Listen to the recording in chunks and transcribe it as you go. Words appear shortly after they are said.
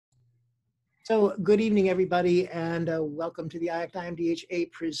So good evening, everybody, and welcome to the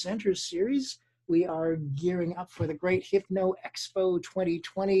IMDHA Presenters Series. We are gearing up for the great HypnoExpo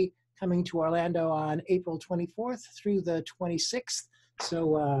 2020 coming to Orlando on April 24th through the 26th.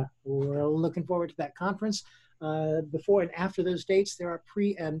 So we're looking forward to that conference. Before and after those dates, there are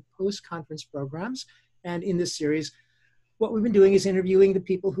pre- and post-conference programs. And in this series, what we've been doing is interviewing the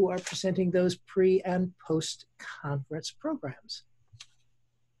people who are presenting those pre- and post-conference programs.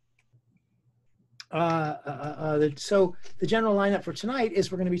 So the general lineup for tonight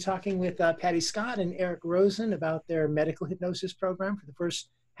is we're going to be talking with Patti Scott and Eric Rosen about their medical hypnosis program for the first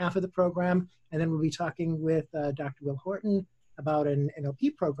half of the program. And then we'll be talking with Dr. Will Horton about an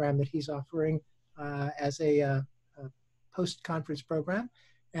NLP program that he's offering as a post-conference program.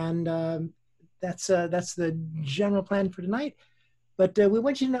 And that's the general plan for tonight. But we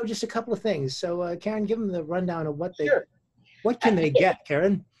want you to know just a couple of things. So Karen, give them the rundown of what what can they get,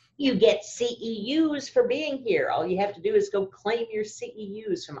 Karen? You get CEUs for being here. All you have to do is go claim your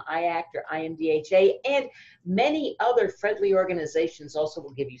CEUs from IACT or IMDHA, and many other friendly organizations also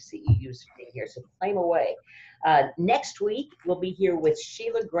will give you CEUs for being here, so claim away. Next week, we'll be here with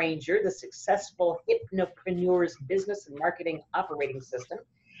Sheila Granger, the Successful Hypnopreneur's Business and Marketing Operating System,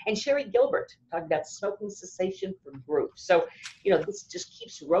 and Sherry Gilbert, talking about smoking cessation for groups. So, this just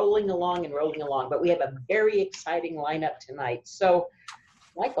keeps rolling along and rolling along, but we have a very exciting lineup tonight. So,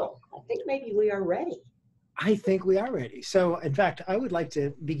 Michael, I think maybe we are ready. I think we are ready. So, in fact, I would like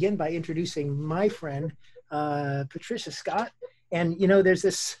to begin by introducing my friend, Patricia Scott. And, there's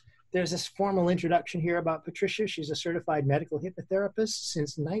this formal introduction here about Patricia. She's a certified medical hypnotherapist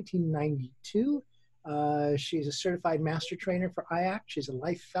since 1992. She's a certified master trainer for IACT. She's a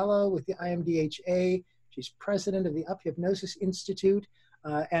life fellow with the IMDHA. She's president of the Up Hypnosis Institute.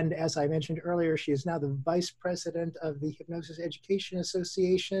 And as I mentioned earlier, she is now the vice president of the Hypnosis Education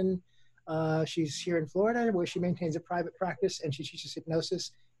Association. She's here in Florida, where she maintains a private practice, and she teaches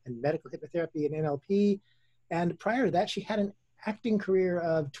hypnosis and medical hypnotherapy and NLP. And prior to that, she had an acting career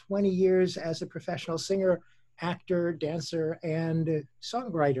of 20 years as a professional singer, actor, dancer, and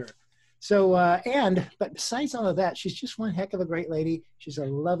songwriter. So, but besides all of that, she's just one heck of a great lady. She's a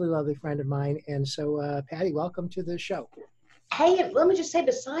lovely, lovely friend of mine. And so, Patti, welcome to the show. Hey, let me just say,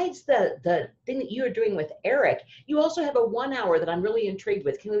 besides the thing that you are doing with Eric, you also have a 1 hour that I'm really intrigued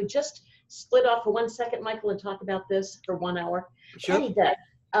with. Can we just split off for 1 second, Michael, and talk about this for 1 hour? Sure.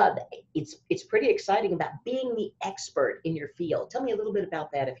 Patti, it's pretty exciting about being the expert in your field. Tell me a little bit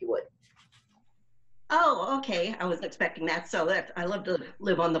about that, if you would. Oh, okay. I wasn't expecting that. So I love to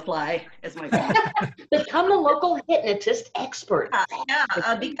live on the fly, as my Become the local hypnotist expert.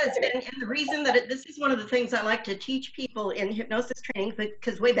 Because and the reason that this is one of the things I like to teach people in hypnosis training,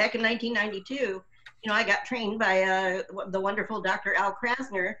 because way back in 1992, I got trained by the wonderful Dr. Al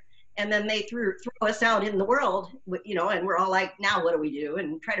Krasner, and then they threw us out in the world, and we're all like, now what do we do?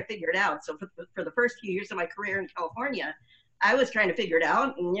 And try to figure it out. So for the first few years of my career in California, I was trying to figure it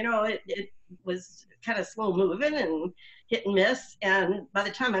out, and it was kind of slow moving and hit and miss. And by the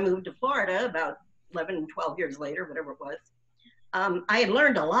time I moved to Florida, about 11, 12 years later, whatever it was, I had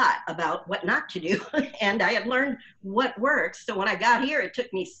learned a lot about what not to do, and I had learned what works. So when I got here, it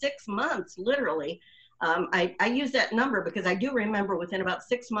took me 6 months, literally. I use that number because I do remember within about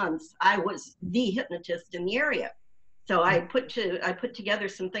 6 months, I was the hypnotist in the area. So I put together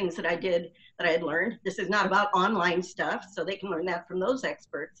some things that I did that I had learned. This is not about online stuff, so they can learn that from those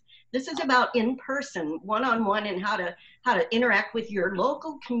experts. This is about in-person, one-on-one, and how to interact with your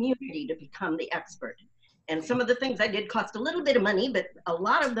local community to become the expert. And some of the things I did cost a little bit of money, but a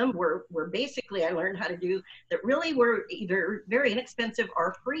lot of them were basically I learned how to do that really were either very inexpensive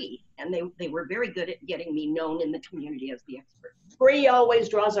or free. And they were very good at getting me known in the community as the expert. Free always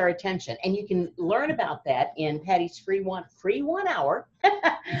draws our attention, and you can learn about that in Patti's free one hour.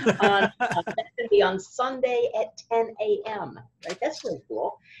 That's going to be on Sunday at 10 a.m. Right? That's really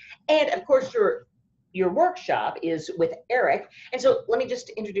cool. And of course, your workshop is with Eric. And so let me just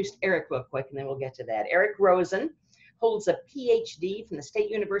introduce Eric real quick, and then we'll get to that. Eric Rosen holds a PhD from the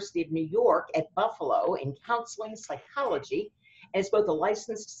State University of New York at Buffalo in counseling psychology, and is both a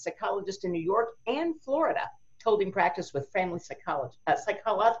licensed psychologist in New York and Florida. Holding practice with family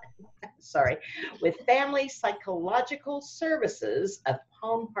with Family Psychological Services of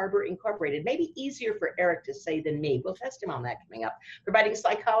Palm Harbor Incorporated. Maybe easier for Eric to say than me. We'll test him on that coming up. Providing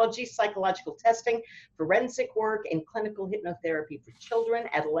psychology, psychological testing, forensic work, and clinical hypnotherapy for children,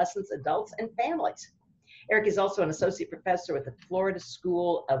 adolescents, adults, and families. Eric is also an associate professor with the Florida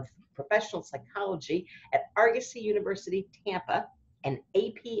School of Professional Psychology at Argosy University, Tampa, an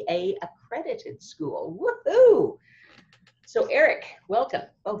APA accredited school. Woohoo! So Eric, welcome,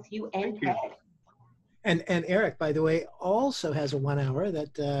 both you and Thank you. Pat. And Eric, by the way, also has a 1 hour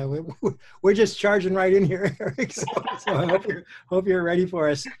that we're just charging right in here, Eric. So I hope you're ready for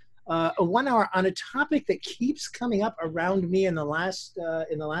us. A 1 hour on a topic that keeps coming up around me in the last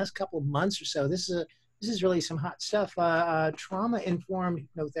couple of months or so. This is really some hot stuff. Trauma-informed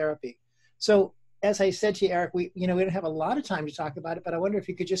hypnotherapy. So as I said to you, Eric, we don't have a lot of time to talk about it, but I wonder if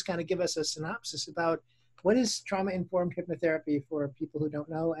you could just kind of give us a synopsis about what is trauma-informed hypnotherapy for people who don't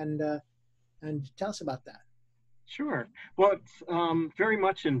know, and tell us about that. Sure. Well, it's very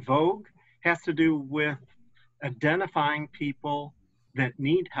much in vogue. Has to do with identifying people that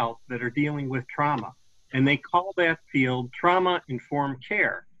need help, that are dealing with trauma. And they call that field trauma-informed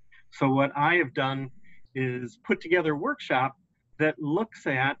care. So what I have done is put together a workshop that looks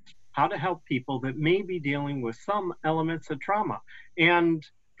at how to help people that may be dealing with some elements of trauma. And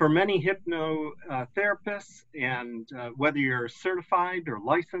for many hypnotherapists, and whether you're certified or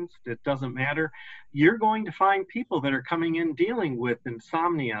licensed, it doesn't matter, you're going to find people that are coming in dealing with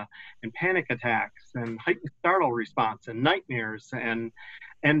insomnia and panic attacks and heightened startle response and nightmares, and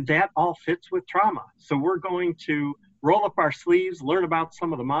that all fits with trauma. So we're going to roll up our sleeves, learn about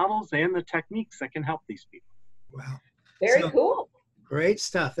some of the models and the techniques that can help these people. Wow. Very cool. Great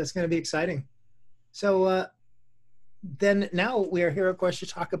stuff. That's going to be exciting. So then now we are here, of course, to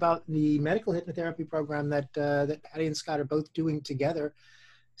talk about the medical hypnotherapy program that Patti and Scott are both doing together.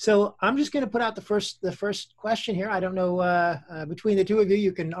 So I'm just going to put out the first question here. I don't know, between the two of you,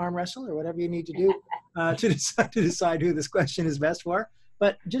 you can arm wrestle or whatever you need to do to decide who this question is best for.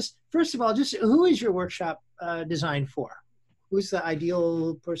 But just first of all, just who is your workshop designed for? Who's the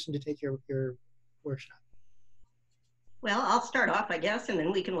ideal person to take your workshop? Well, I'll start off, I guess, and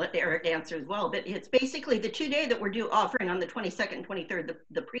then we can let Eric answer as well. But it's basically the 2-day that we're offering on the 22nd and 23rd,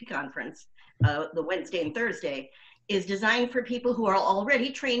 the pre-conference, the Wednesday and Thursday, is designed for people who are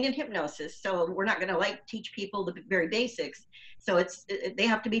already trained in hypnosis. So we're not going to teach people the very basics. So they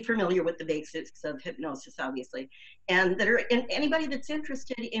have to be familiar with the basics of hypnosis, obviously, and anybody that's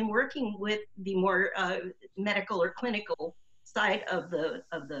interested in working with the more medical or clinical side of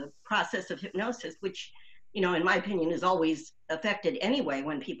the process of hypnosis, which, in my opinion, is always affected anyway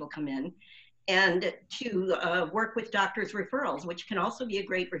when people come in, and to work with doctors' referrals, which can also be a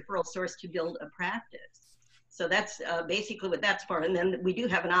great referral source to build a practice. So that's basically what that's for. And then we do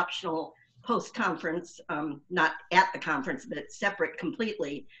have an optional post-conference, not at the conference, but separate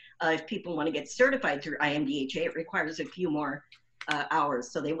completely. If people want to get certified through IMDHA, it requires a few more hours.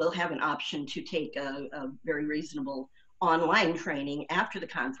 So they will have an option to take a very reasonable online training after the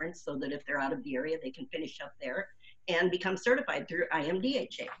conference, so that if they're out of the area, they can finish up there and become certified through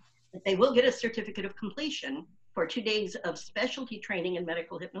IMDHA. But they will get a certificate of completion for 2 days of specialty training in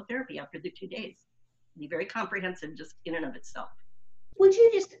medical hypnotherapy after the 2 days. It'll be very comprehensive just in and of itself. Would you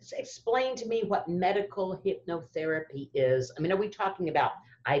just explain to me what medical hypnotherapy is? I mean, are we talking about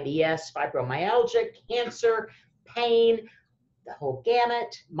IBS, fibromyalgia, cancer, pain, the whole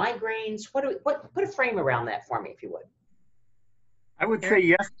gamut, migraines? Put a frame around that for me, if you would. I would say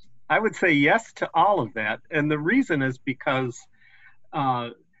yes. I would say yes to all of that. And the reason is because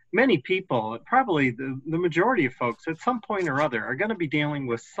many people, probably the majority of folks at some point or other, are going to be dealing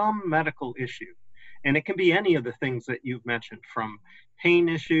with some medical issue. And it can be any of the things that you've mentioned, from pain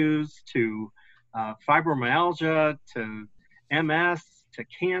issues to fibromyalgia to MS to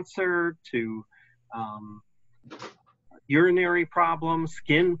cancer to urinary problems,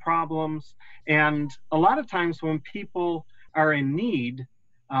 skin problems. And a lot of times when people are in need,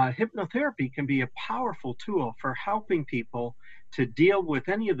 hypnotherapy can be a powerful tool for helping people to deal with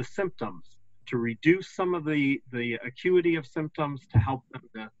any of the symptoms, to reduce some of the acuity of symptoms, to help them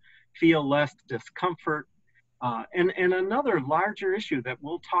to feel less discomfort. And another larger issue that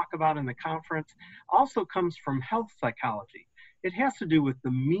we'll talk about in the conference also comes from health psychology. It has to do with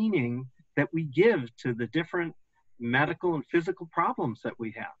the meaning that we give to the different medical and physical problems that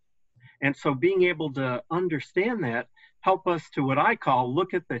we have. And so being able to understand that help us to what I call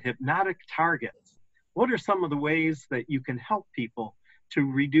look at the hypnotic targets. What are some of the ways that you can help people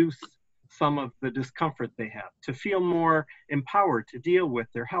to reduce some of the discomfort they have, to feel more empowered to deal with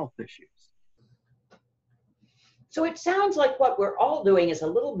their health issues? So it sounds like what we're all doing is a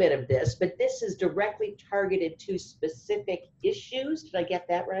little bit of this, but this is directly targeted to specific issues. Did I get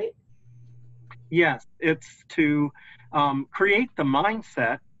that right? Yes, it's to create the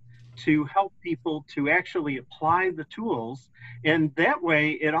mindset to help people to actually apply the tools. And that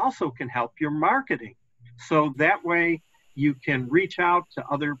way, it also can help your marketing. So that way, you can reach out to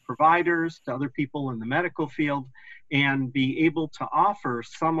other providers, to other people in the medical field, and be able to offer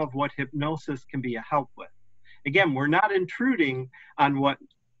some of what hypnosis can be a help with. again, we're not intruding on what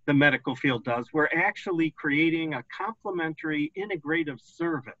the medical field does. We're actually creating a complementary integrative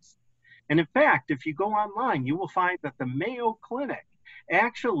service. And in fact, if you go online, you will find that the Mayo Clinic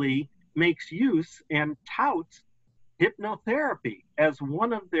actually makes use and touts hypnotherapy as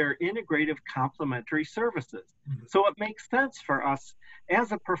one of their integrative complementary services. So it makes sense for us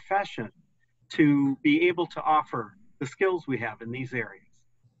as a profession to be able to offer the skills we have in these areas.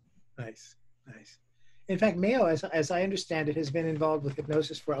 Nice, nice. In fact, Mayo, as I understand it, has been involved with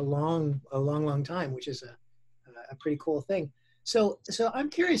hypnosis for a long time, which is a pretty cool thing. So I'm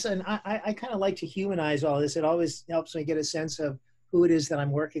curious, and I kind of like to humanize all this. It always helps me get a sense of who it is that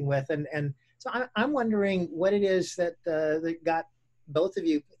I'm working with, and so I'm wondering what it is that got both of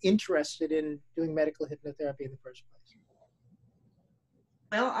you interested in doing medical hypnotherapy in the first place.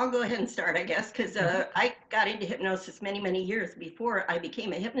 Well, I'll go ahead and start, I guess, because I got into hypnosis many years before I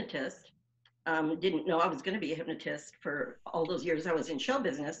became a hypnotist. Didn't know I was going to be a hypnotist for all those years I was in show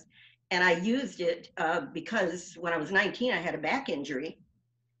business. And I used it because when I was 19, I had a back injury.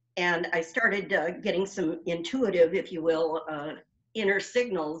 And I started getting some intuitive, if you will, inner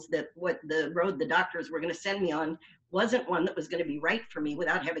signals that what the road the doctors were going to send me on wasn't one that was going to be right for me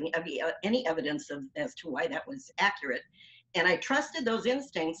without having any evidence as to why that was accurate. And I trusted those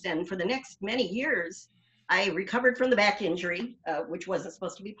instincts. And for the next many years, I recovered from the back injury, which wasn't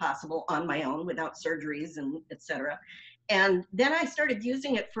supposed to be possible on my own without surgeries and et cetera. And then I started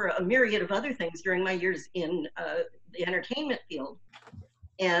using it for a myriad of other things during my years in the entertainment field.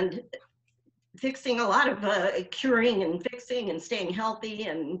 And fixing a lot of curing and fixing and staying healthy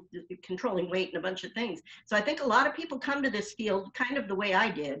and controlling weight and a bunch of things. So I think a lot of people come to this field kind of the way I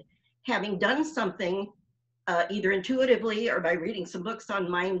did, having done something either intuitively or by reading some books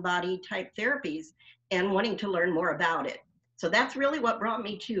on mind-body type therapies and wanting to learn more about it. So that's really what brought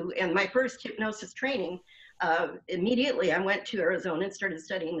me to, and my first hypnosis training, immediately I went to Arizona and started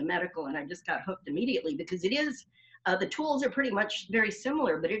studying the medical, and I just got hooked immediately because it is, the tools are pretty much very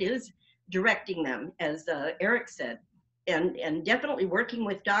similar, but it is directing them, as Eric said, and definitely working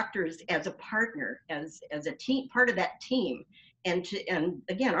with doctors as a partner, as a team, part of that team. And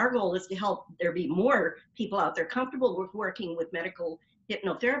again, our goal is to help there be more people out there comfortable with working with medical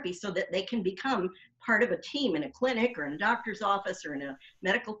hypnotherapy so that they can become part of a team in a clinic or in a doctor's office or in a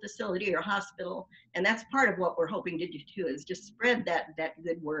medical facility or hospital. And that's part of what we're hoping to do too, is just spread that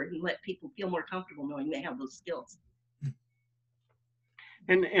good word and let people feel more comfortable knowing they have those skills.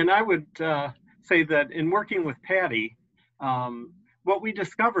 And I would say that in working with Patti, what we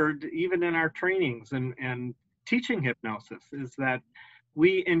discovered even in our trainings and teaching hypnosis is that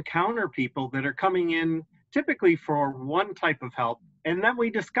we encounter people that are coming in typically for one type of help, and then we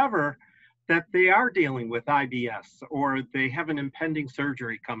discover that they are dealing with IBS, or they have an impending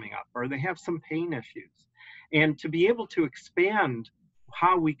surgery coming up, or they have some pain issues. And to be able to expand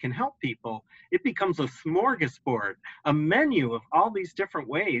how we can help people, it becomes a smorgasbord, a menu of all these different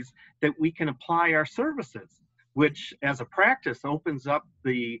ways that we can apply our services, which as a practice opens up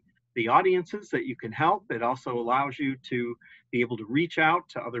the audiences that you can help. It also allows you to be able to reach out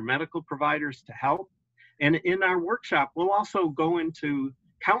to other medical providers to help. And in our workshop, we'll also go into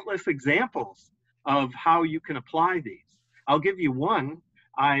countless examples of how you can apply these. I'll give you one.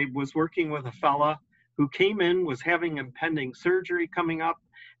 I was working with a fella who came in, was having impending surgery coming up,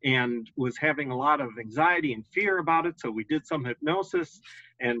 and was having a lot of anxiety and fear about it. So we did some hypnosis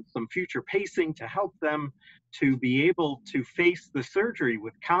and some future pacing to help them to be able to face the surgery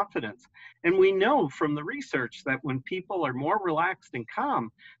with confidence. And we know from the research that when people are more relaxed and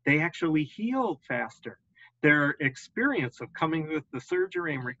calm, they actually heal faster. Their experience of coming with the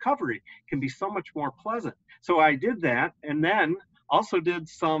surgery and recovery can be so much more pleasant. So I did that, and then also did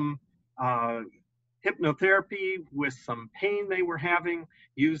some hypnotherapy with some pain they were having,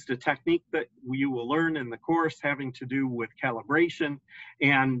 used a technique that you will learn in the course having to do with calibration.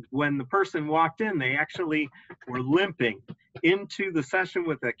 And when the person walked in, they actually were limping into the session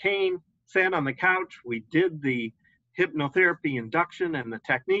with a cane, sat on the couch. We did the hypnotherapy induction and the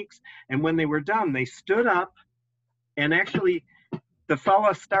techniques. And when they were done, they stood up, and actually the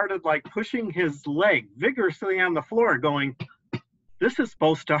fella started like pushing his leg vigorously on the floor going, "This is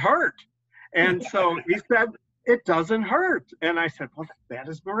supposed to hurt." And so he said, "It doesn't hurt." And I said, "Well, that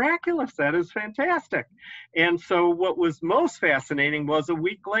is miraculous. That is fantastic." And so what was most fascinating was a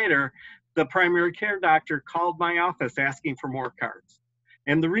week later, the primary care doctor called my office asking for more cards.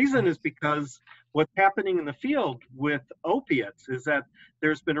 And the reason is because what's happening in the field with opiates is that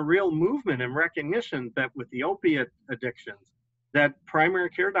there's been a real movement and recognition that with the opiate addictions, that primary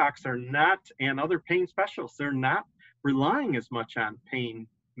care docs are not, and other pain specialists, they're not relying as much on pain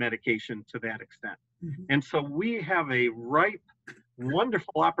medication to that extent. And so we have a ripe,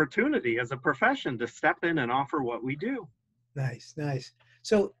 wonderful opportunity as a profession to step in and offer what we do. Nice, nice.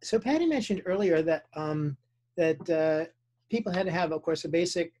 So Patti mentioned earlier that people had to have, of course, a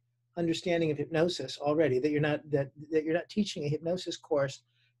basic understanding of hypnosis already. That you're not teaching a hypnosis course.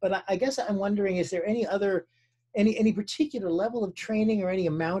 But I guess I'm wondering, is there any particular level of training or any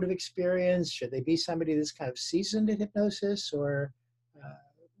amount of experience? Should they be somebody that's kind of seasoned in hypnosis, or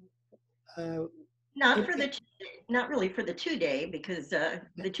not really for the 2-day, because the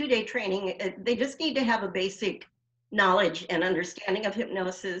 2-day training, they just need to have a basic knowledge and understanding of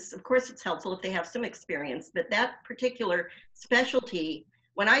hypnosis. Of course, it's helpful if they have some experience, but that particular specialty,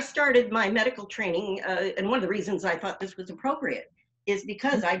 when I started my medical training, and one of the reasons I thought this was appropriate is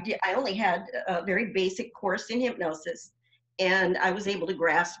because I only had a very basic course in hypnosis, and I was able to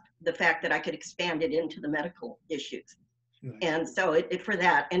grasp the fact that I could expand it into the medical issues. Nice. And so for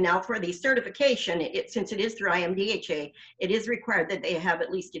that, and now for the certification, since it is through IMDHA, it is required that they have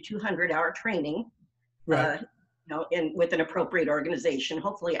at least a 200-hour training, right. With an appropriate organization,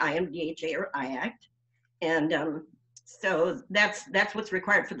 hopefully IMDHA or IACT. And so that's what's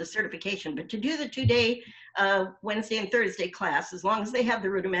required for the certification. But to do the 2-day Wednesday and Thursday class, as long as they have the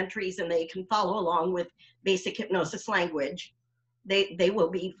rudimentaries and they can follow along with basic hypnosis language, they will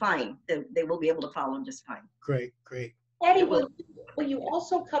be fine. They will be able to follow just fine. Great, great. Patti, will you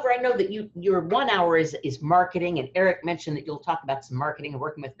also cover, I know that your 1 hour is marketing, and Eric mentioned that you'll talk about some marketing and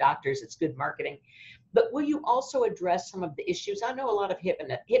working with doctors. It's good marketing. But will you also address some of the issues? I know a lot of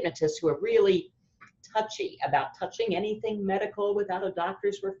hypnotists who are really touchy about touching anything medical without a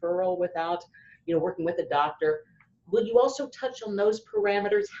doctor's referral, without working with a doctor. Will you also touch on those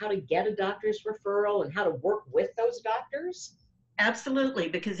parameters, how to get a doctor's referral and how to work with those doctors? Absolutely,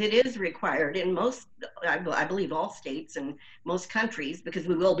 because it is required in most, I believe all states and most countries, because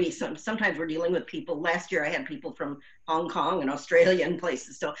we will be sometimes we're dealing with people. Last year I had people from Hong Kong and Australia and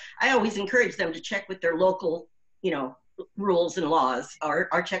places. So I always encourage them to check with their local, rules and laws, or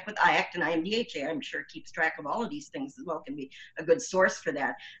check with IACT and IMDHA. I'm sure keeps track of all of these things as well, can be a good source for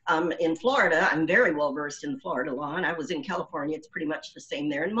that. In Florida, I'm very well versed in Florida law, and I was in California. It's pretty much the same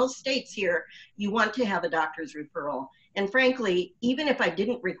there. In most states here, you want to have a doctor's referral. And frankly, even if I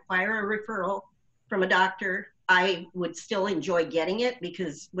didn't require a referral from a doctor, I would still enjoy getting it,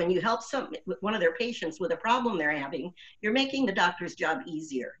 because when you help one of their patients with a problem they're having, you're making the doctor's job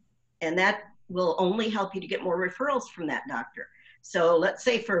easier. And that will only help you to get more referrals from that doctor. So let's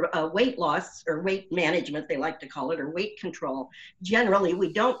say for weight loss or weight management, they like to call it, or weight control, generally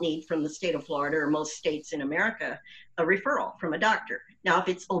we don't need from the state of Florida or most states in America a referral from a doctor. Now, if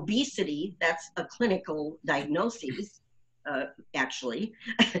it's obesity, that's a clinical diagnosis, actually,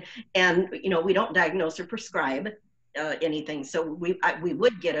 and we don't diagnose or prescribe anything, so we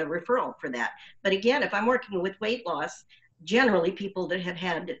would get a referral for that. But again, if I'm working with weight loss, generally people that have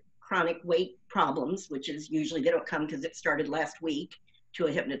had chronic weight problems, which is usually they don't come because it started last week to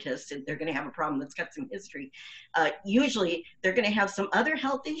a hypnotist, and they're going to have a problem that's got some history. Usually they're going to have some other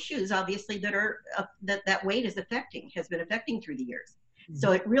health issues, obviously, that are that weight has been affecting through the years. Mm-hmm.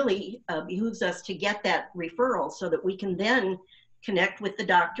 So it really behooves us to get that referral so that we can then connect with the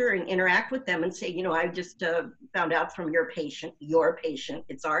doctor and interact with them and say, I just found out from your patient,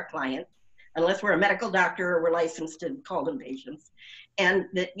 it's our client, unless we're a medical doctor or we're licensed to call them patients. And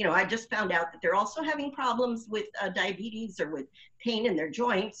that, I just found out that they're also having problems with diabetes, or with pain in their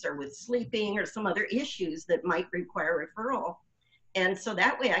joints, or with sleeping, or some other issues that might require referral. And so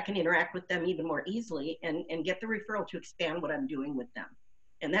that way I can interact with them even more easily and get the referral to expand what I'm doing with them.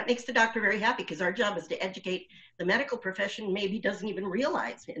 And that makes the doctor very happy, because our job is to educate the medical profession. Maybe doesn't even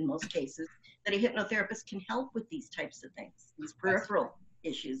realize in most cases that a hypnotherapist can help with these types of things, these peripheral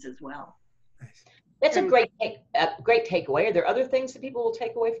issues as well. Nice. That's a great takeaway. Are there other things that people will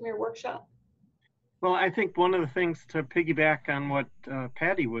take away from your workshop? Well, I think one of the things, to piggyback on what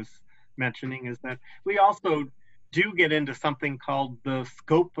Patti was mentioning, is that we also do get into something called the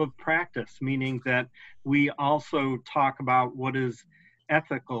scope of practice, meaning that we also talk about what is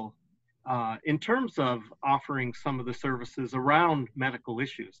ethical in terms of offering some of the services around medical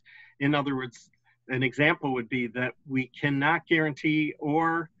issues. In other words, an example would be that we cannot guarantee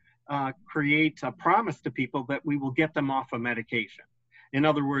or create a promise to people that we will get them off a medication. In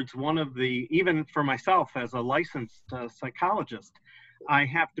other words, even for myself as a licensed psychologist, I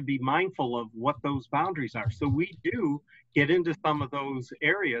have to be mindful of what those boundaries are. So we do get into some of those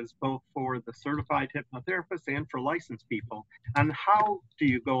areas, both for the certified hypnotherapists and for licensed people, on how do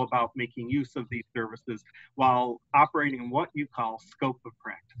you go about making use of these services while operating in what you call scope of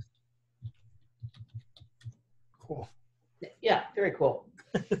practice. Cool. Yeah, very cool.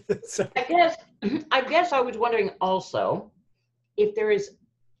 So, I guess I was wondering also if there is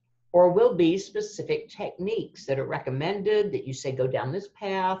or will be specific techniques that are recommended that you say go down this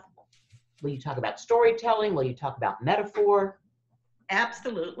path. Will you talk about storytelling? Will you talk about metaphor?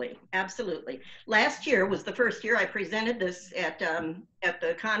 Absolutely, absolutely. Last year was the first year I presented this at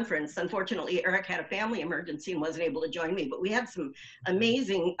the conference. Unfortunately, Eric had a family emergency and wasn't able to join me, but we had some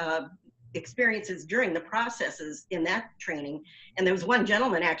amazing experiences during the processes in that training. And there was one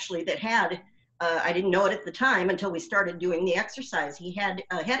gentleman actually that had, I didn't know it at the time until we started doing the exercise. He had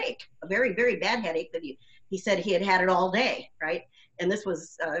a headache, a very, very bad headache that he said he had had it all day, right? And this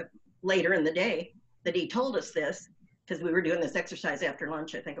was later in the day that he told us this, because we were doing this exercise after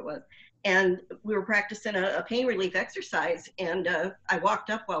lunch, I think it was. And we were practicing a pain relief exercise. And I walked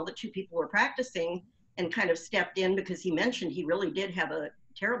up while the two people were practicing and kind of stepped in because he mentioned he really did have a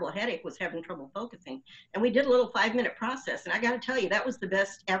terrible headache, was having trouble focusing. And we did a little 5-minute process. And I got to tell you, that was the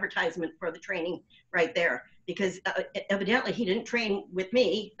best advertisement for the training right there, because evidently he didn't train with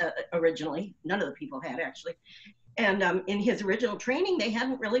me originally. None of the people had actually. And in his original training, they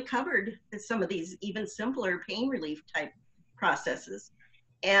hadn't really covered some of these even simpler pain relief type processes.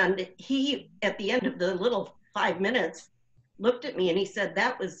 And he, at the end of the little 5 minutes, looked at me and he said,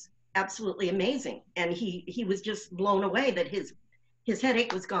 that was absolutely amazing. And he was just blown away that his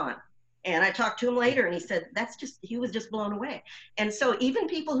headache was gone. And I talked to him later and he said, he was just blown away. And so even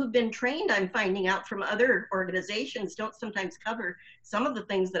people who've been trained, I'm finding out from other organizations, don't sometimes cover some of the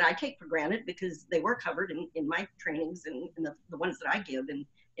things that I take for granted because they were covered in my trainings and in the ones that I give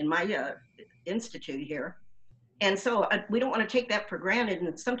in my institute here. And so we don't want to take that for granted.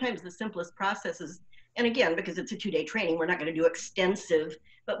 And sometimes the simplest processes, and again, because it's a 2-day training, we're not going to do extensive,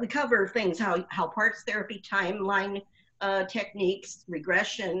 but we cover things, how parts therapy, timeline techniques,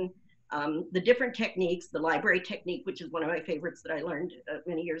 regression, the different techniques, the library technique, which is one of my favorites that I learned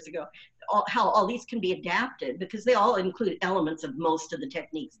many years ago, how all these can be adapted because they all include elements of most of the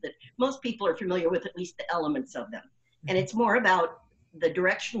techniques that most people are familiar with, at least the elements of them. And it's more about the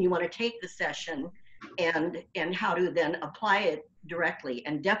direction you want to take the session and how to then apply it directly.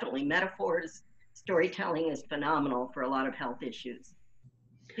 And definitely metaphors, storytelling is phenomenal for a lot of health issues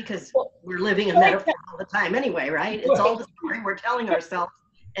because we're living in metaphor all the time anyway, right? It's all the story we're telling ourselves.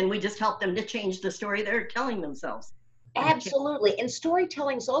 And we just help them to change the story they're telling themselves. Absolutely. And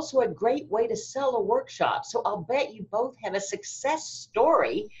storytelling is also a great way to sell a workshop. So I'll bet you both have a success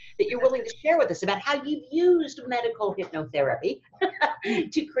story that you're willing to share with us about how you've used medical hypnotherapy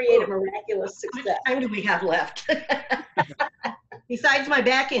to create a miraculous success. How much time do we have left? Besides my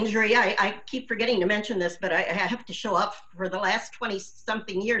back injury, I keep forgetting to mention this, but I have to show up. For the last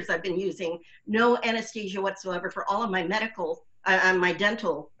 20-something years, I've been using no anesthesia whatsoever for all of my medical my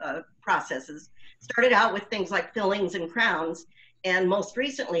dental processes. Started out with things like fillings and crowns, and most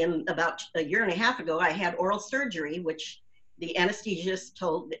recently, about a year and a half ago, I had oral surgery, which the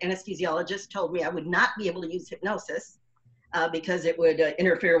anesthesiologist told me I would not be able to use hypnosis because it would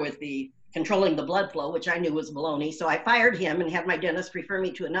interfere with the controlling the blood flow, which I knew was baloney. So I fired him and had my dentist refer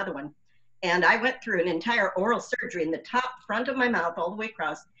me to another one. And I went through an entire oral surgery in the top front of my mouth all the way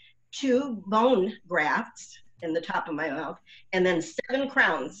across, 2 bone grafts in the top of my mouth, and then 7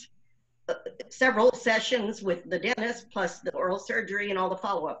 crowns, several sessions with the dentist, plus the oral surgery and all the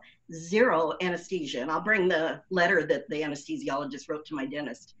follow-up, 0 anesthesia. And I'll bring the letter that the anesthesiologist wrote to my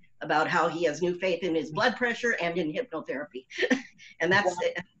dentist about how he has new faith in his blood pressure and in hypnotherapy. And that's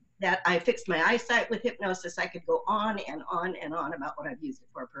that I fixed my eyesight with hypnosis. I could go on and on and on about what I've used it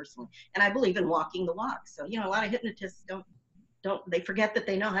for personally. And I believe in walking the walk. So, a lot of hypnotists they forget that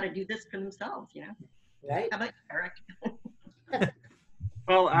they know how to do this for themselves, Right. How about you, Eric?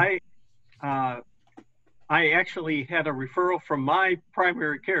 Well, I actually had a referral from my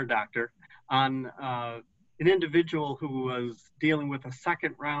primary care doctor on an individual who was dealing with a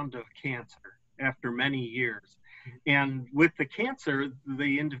second round of cancer after many years. And with the cancer,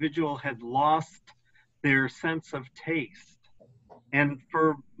 the individual had lost their sense of taste. And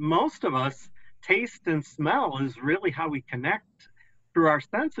for most of us, taste and smell is really how we connect through our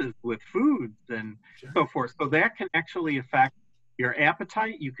senses with foods and so forth. So that can actually affect your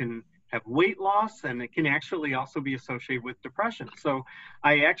appetite. You can have weight loss, and it can actually also be associated with depression. So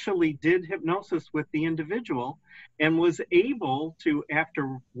I actually did hypnosis with the individual and was able to,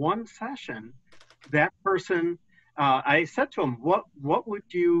 after one session, that person, I said to him, what would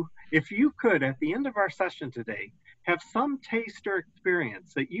you, if you could, at the end of our session today, have some taste or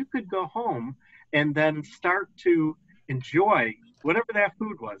experience that you could go home and then start to enjoy whatever that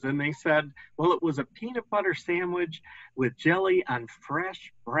food was? And they said, well, it was a peanut butter sandwich with jelly on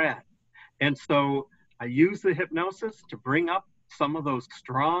fresh bread. And so I used the hypnosis to bring up some of those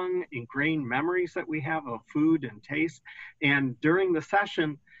strong ingrained memories that we have of food and taste. And during the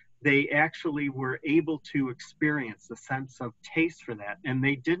session, they actually were able to experience the sense of taste for that. And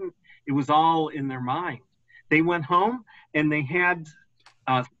they didn't, it was all in their mind. They went home and they had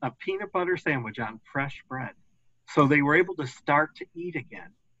a peanut butter sandwich on fresh bread. So they were able to start to eat again.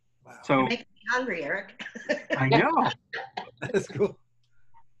 Wow. So You're making me hungry, Eric. I know. That's cool.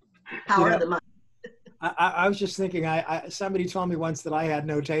 Power of the mind. I was just thinking, somebody told me once that I had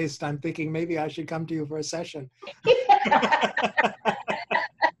no taste. I'm thinking maybe I should come to you for a session.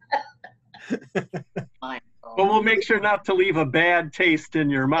 But we'll make sure not to leave a bad taste in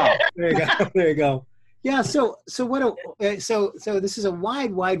your mouth. There you go. There you go. Yeah. So this is a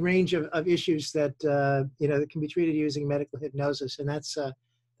wide range of issues that that can be treated using medical hypnosis, and that's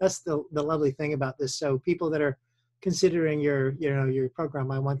the lovely thing about this. So people that are considering your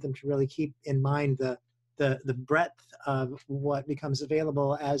program, I want them to really keep in mind the breadth of what becomes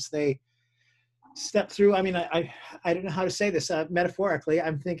available as they step through. I mean, I don't know how to say this metaphorically.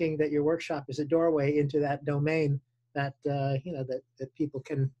 I'm thinking that your workshop is a doorway into that domain that that people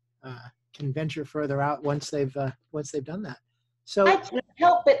can venture further out once they've done that. So I can't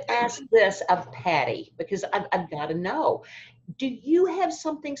help but ask this of Patti, because I've got to know. Do you have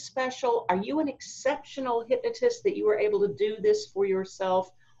something special? Are you an exceptional hypnotist that you were able to do this for yourself?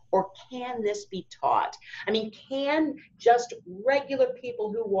 Or can this be taught? I mean, can just regular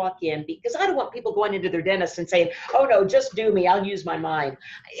people who walk in, because I don't want people going into their dentist and saying, oh no, just do me, I'll use my mind.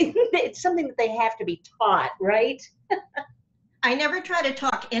 It's something that they have to be taught, right? I never try to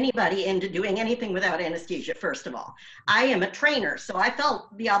talk anybody into doing anything without anesthesia, first of all. I am a trainer, so I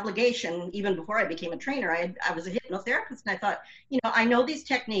felt the obligation, even before I became a trainer. I was a hypnotherapist, and I thought, I know these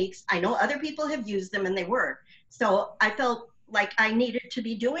techniques, I know other people have used them and they work. So I felt like I needed to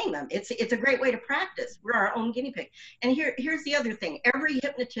be doing them. It's a great way to practice. We're our own guinea pig. And here's the other thing. Every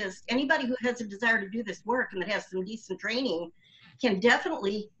hypnotist, anybody who has a desire to do this work and that has some decent training, can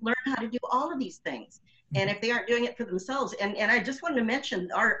definitely learn how to do all of these things. And if they aren't doing it for themselves, and I just wanted to mention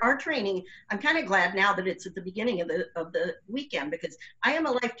our training, I'm kind of glad now that it's at the beginning of the weekend, because I am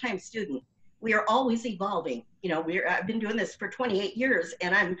a lifetime student. We are always evolving. I've been doing this for 28 years,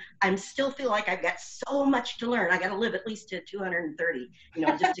 and I'm still feel like I've got so much to learn. I got to live at least to 230,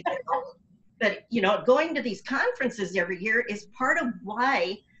 just to get old. But going to these conferences every year is part of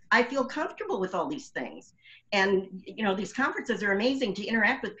why I feel comfortable with all these things. And these conferences are amazing to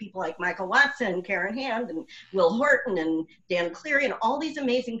interact with people like Michael Watson, Karen Hand, and Will Horton, and Dan Cleary, and all these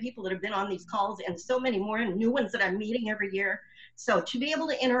amazing people that have been on these calls, and so many more, and new ones that I'm meeting every year. So to be able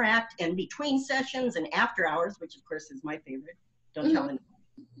to interact in between sessions and after hours, which of course is my favorite, don't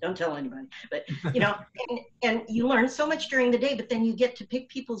tell anybody, but and you learn so much during the day, but then you get to pick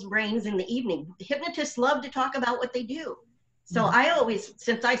people's brains in the evening. Hypnotists love to talk about what they do. So I always,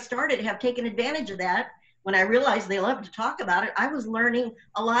 since I started, have taken advantage of that. When I realized they love to talk about it, I was learning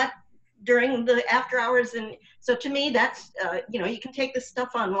a lot during the after hours. And so to me, that's, you can take this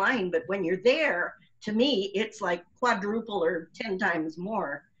stuff online, but when you're there, to me, it's like quadruple or 10 times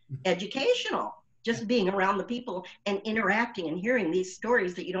more educational, just being around the people and interacting and hearing these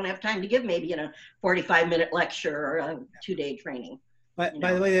stories that you don't have time to give maybe in a 45-minute lecture or a 2-day training. But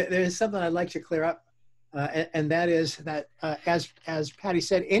by the way, there's something I'd like to clear up, and that is that, as Patti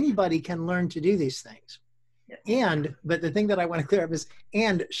said, anybody can learn to do these things. But the thing that I want to clear up is,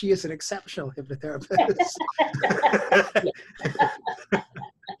 and she is an exceptional hypnotherapist.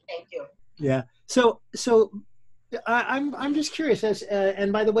 Thank you. Yeah. So I'm just curious.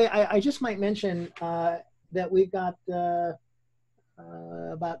 And by the way, I just might mention that we've got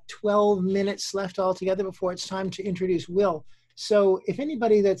about 12 minutes left altogether before it's time to introduce Will. So if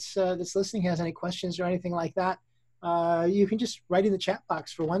anybody that's listening has any questions or anything like that, you can just write in the chat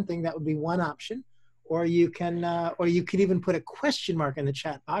box for one thing. That would be one option. Or you can even put a question mark in the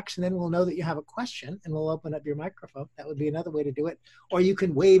chat box, and then we'll know that you have a question, and we'll open up your microphone. That would be another way to do it. Or you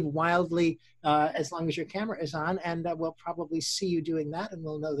can wave wildly as long as your camera is on, and we'll probably see you doing that, and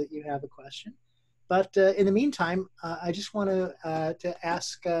we'll know that you have a question. But in the meantime, I just want to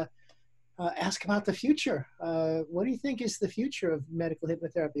ask about the future. What do you think is the future of medical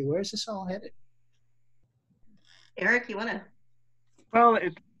hypnotherapy? Where is this all headed? Eric, you want to? Well,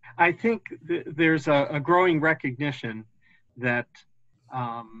 I think there's a growing recognition that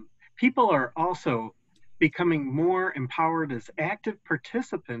people are also becoming more empowered as active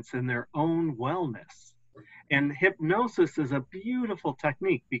participants in their own wellness. And hypnosis is a beautiful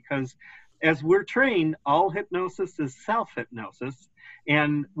technique because as we're trained, all hypnosis is self-hypnosis.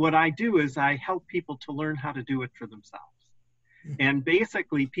 And what I do is I help people to learn how to do it for themselves. And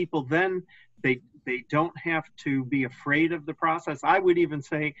basically people then, They don't have to be afraid of the process. I would even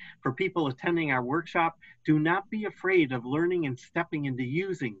say for people attending our workshop, do not be afraid of learning and stepping into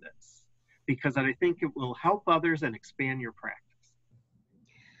using this, because I think it will help others and expand your practice.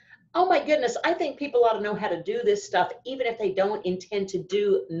 Oh my goodness, I think people ought to know how to do this stuff, even if they don't intend to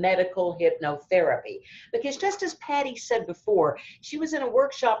do medical hypnotherapy. Because just as Patti said before, she was in a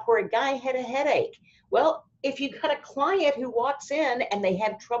workshop where a guy had a headache. Well, if you got a client who walks in and they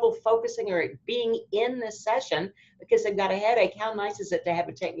have trouble focusing or being in the session because they've got a headache, how nice is it to have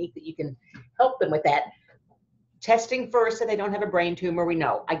a technique that you can help them with that? Testing first so they don't have a brain tumor, we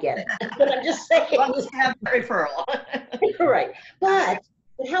know, I get it. But I'm just saying. Let's have a referral. Right. But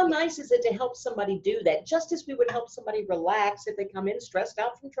how nice is it to help somebody do that, just as we would help somebody relax if they come in stressed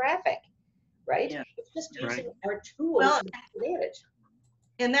out from traffic, right? Yeah. It's just using Right. our tools to advantage.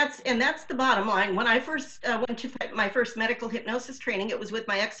 And that's the bottom line. When I first went to my first medical hypnosis training, it was with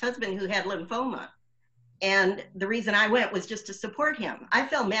my ex-husband who had lymphoma. And the reason I went was just to support him. I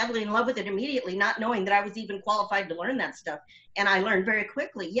fell madly in love with it immediately, not knowing that I was even qualified to learn that stuff. And I learned very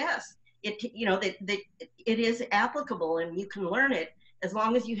quickly, yes, it is applicable and you can learn it. As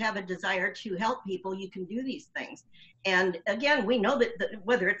long as you have a desire to help people, you can do these things. And again, we know that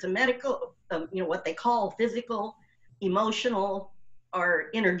whether it's a medical, what they call physical, emotional, or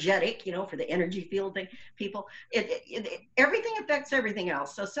energetic, for the energy field thing, people, everything affects everything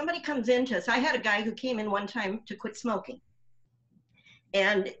else. So somebody comes into us. I had a guy who came in one time to quit smoking.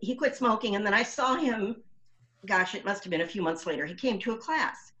 And he quit smoking, and then I saw him, gosh, it must have been a few months later. He came to a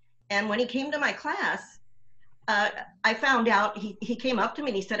class. And when he came to my class, I found out he came up to me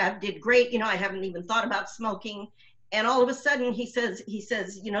and he said, I did great. I haven't even thought about smoking. And all of a sudden he says,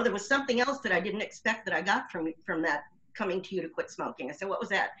 there was something else that I didn't expect that I got from that coming to you to quit smoking. I said, what was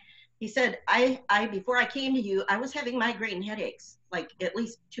that? He said, before I came to you, I was having migraine headaches, like at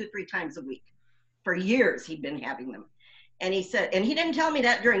least 2 or 3 times a week. For years he'd been having them. And he said, and he didn't tell me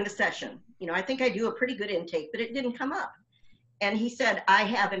that during the session. I think I do a pretty good intake, but it didn't come up. And he said, I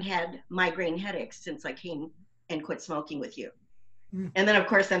haven't had migraine headaches since I came and quit smoking with you. And then of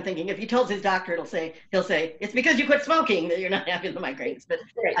course I'm thinking, if he tells his doctor, he'll say, it's because you quit smoking that you're not having the migraines. But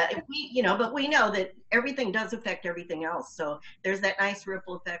but we know that everything does affect everything else. So there's that nice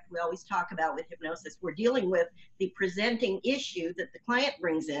ripple effect we always talk about with hypnosis. We're dealing with the presenting issue that the client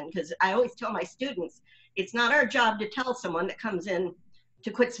brings in, because I always tell my students, it's not our job to tell someone that comes in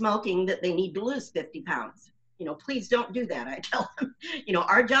to quit smoking that they need to lose 50 pounds. Please don't do that. I tell them,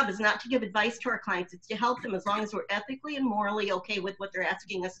 our job is not to give advice to our clients. It's to help them as long as we're ethically and morally okay with what they're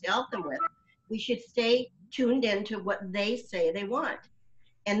asking us to help them with. We should stay tuned into what they say they want.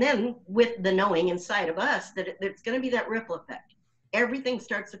 And then with the knowing inside of us that it's going to be that ripple effect. Everything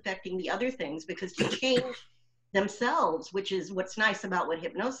starts affecting the other things, because to change themselves, which is what's nice about what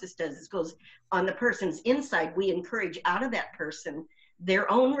hypnosis does, is goes on the person's inside. We encourage out of that person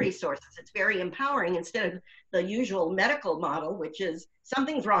their own resources. It's very empowering, instead of the usual medical model, which is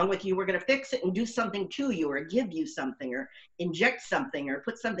something's wrong with you, we're going to fix it and do something to you, or give you something, or inject something, or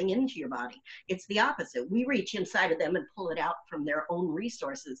put something into your body. It's the opposite. We reach inside of them and pull it out from their own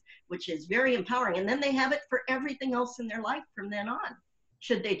resources, which is very empowering. And then they have it for everything else in their life from then on,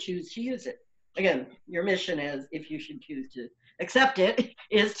 should they choose to use it. Again, your mission is, if you should choose to accept it,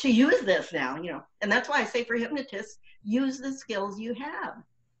 is to use this now, and that's why I say for hypnotists, use the skills you have,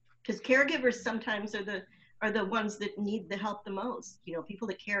 because caregivers sometimes are the ones that need the help the most. People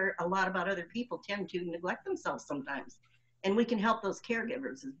that care a lot about other people tend to neglect themselves sometimes, and we can help those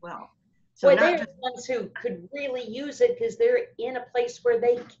caregivers as well. So Well, they're the ones who could really use it, because they're in a place where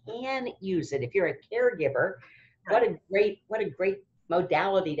they can use it. If you're a caregiver, what a great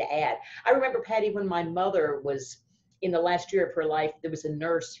modality to add. I remember, Patti, when my mother was in the last year of her life, there was a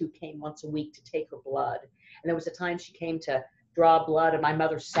nurse who came once a week to take her blood. And there was a time she came to draw blood, and my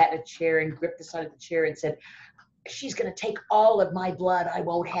mother sat in a chair and gripped the side of the chair and said, she's going to take all of my blood. I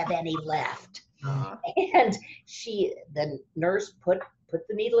won't have any left. And the nurse put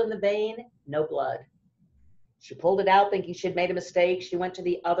the needle in the vein, no blood. She pulled it out thinking she'd made a mistake. She went to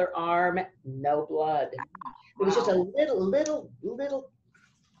the other arm, no blood. It was just a little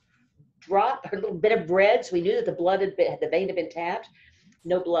drop, a little bit of bread. So we knew that the vein had been tapped.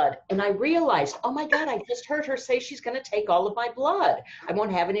 No blood. And I realized, oh my God, I just heard her say she's going to take all of my blood. I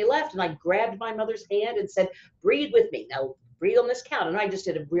won't have any left. And I grabbed my mother's hand and said, breathe with me. Now breathe on this count. And I just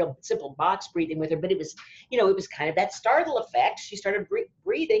did a real simple box breathing with her, but it was, it was kind of that startle effect. She started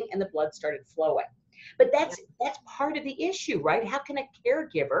breathing and the blood started flowing. But that's part of the issue, right? How can a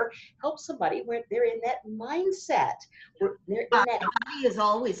caregiver help somebody where they're in that mindset? Where they're in that body is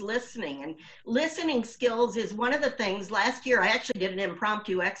always listening, and listening skills is one of the things. Last year, I actually did an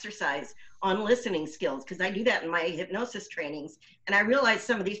impromptu exercise on listening skills, because I do that in my hypnosis trainings, and I realized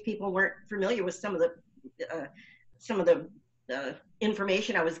some of these people weren't familiar with some of the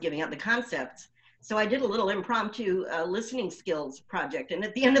information I was giving out, the concepts. So I did a little impromptu listening skills project. And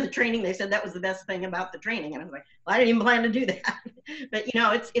at the end of the training, they said that was the best thing about the training. And I was like, well, I didn't even plan to do that. But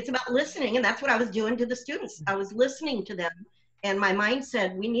it's about listening. And that's what I was doing to the students. I was listening to them. And my mind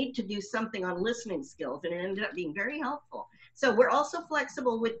said, we need to do something on listening skills. And it ended up being very helpful. So we're also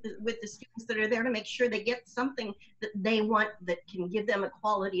flexible with the students that are there to make sure they get something that they want that can give them a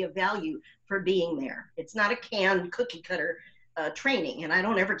quality of value for being there. It's not a canned cookie cutter training, and I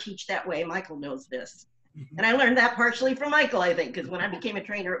don't ever teach that way. Michael knows this. And I learned that partially from Michael, I think, because when I became a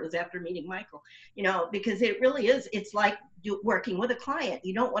trainer, it was after meeting Michael, because it really is, it's like working with a client.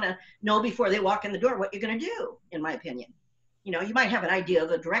 You don't want to know before they walk in the door what you're going to do, in my opinion. You might have an idea of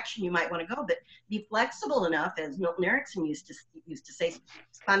the direction you might want to go, but be flexible enough, as Milton Erickson used to say,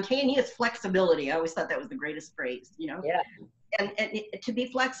 spontaneous flexibility. I always thought that was the greatest phrase, Yeah. And to be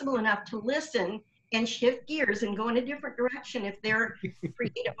flexible enough to listen and shift gears and go in a different direction if their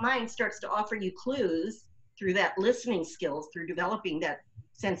creative mind starts to offer you clues through that listening skills, through developing that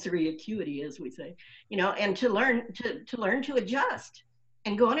sensory acuity, as we say, and to learn to adjust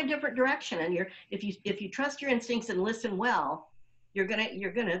and go in a different direction. And if you trust your instincts and listen well, you're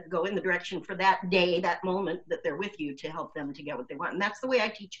gonna go in the direction for that day, that moment that they're with you, to help them to get what they want. And that's the way I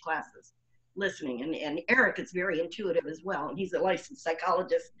teach classes. Listening. And Eric is very intuitive as well, and he's a licensed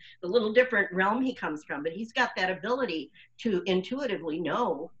psychologist, a little different realm he comes from, but he's got that ability to intuitively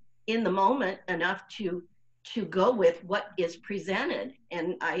know in the moment enough to go with what is presented.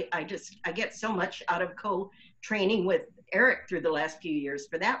 And I get so much out of co-training with Eric through the last few years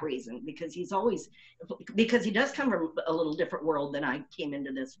for that reason, because he does come from a little different world than I came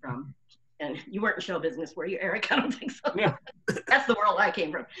into this from. And you weren't in show business, were you, Eric? I don't think so. Yeah. That's the world I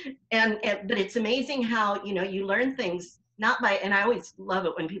came from. But it's amazing how, you learn things and I always love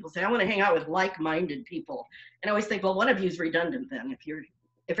it when people say, I want to hang out with like-minded people. And I always think, well, one of you is redundant then.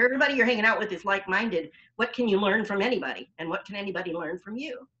 If everybody you're hanging out with is like-minded, what can you learn from anybody? And what can anybody learn from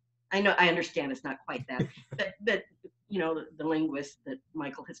you? I understand it's not quite that, but the linguist that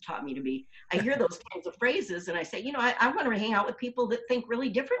Michael has taught me to be, I hear those kinds of phrases and I say, I want to hang out with people that think really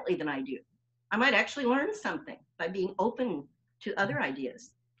differently than I do. I might actually learn something by being open to other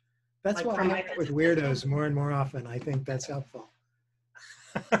ideas. That's why I hang out with weirdos more and more often. I think that's helpful.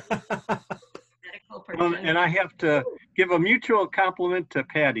 And I have to give a mutual compliment to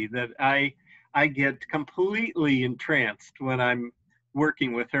Patti that I get completely entranced when I'm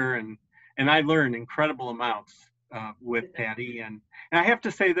working with her, and I learn incredible amounts with Patti. And I have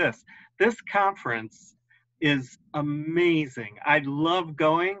to say this conference is amazing. I love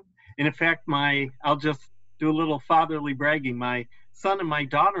going. And in fact, I'll just do a little fatherly bragging. My son and my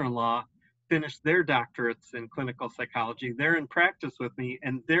daughter-in-law finished their doctorates in clinical psychology. They're in practice with me,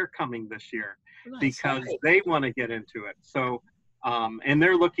 and they're coming this year because they want to get into it. So, and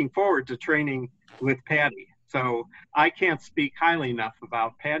they're looking forward to training with Patti. So I can't speak highly enough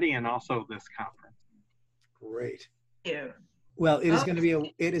about Patti and also this conference. Great. Yeah. Well, it is going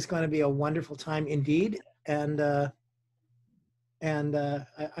to be a wonderful time indeed. And I'm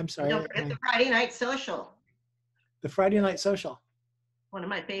sorry. Don't forget the Friday night social. The Friday night social. One of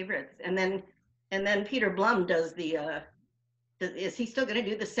my favorites. And then Peter Blum does is he still going to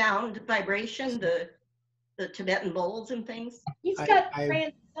do the sound vibration, the Tibetan bowls and things? He's got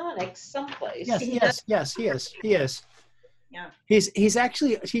transonic someplace. Yes, he is. Yeah. He's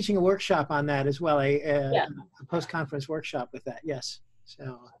actually teaching a workshop on that as well, a post-conference workshop with that. Yes.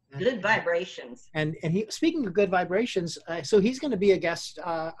 So good vibrations. And he, speaking of good vibrations, so he's going to be a guest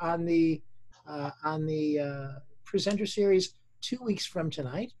on the presenter series 2 weeks from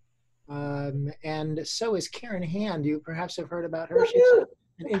tonight. And so is Karen Hand. You perhaps have heard about her. She's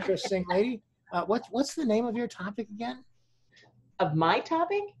an interesting lady. What's the name of your topic again? Of my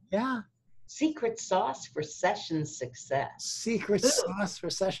topic? Yeah. Secret sauce for session success. Secret sauce for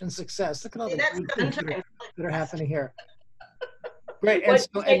session success. Look at all the things that are happening here. Great. I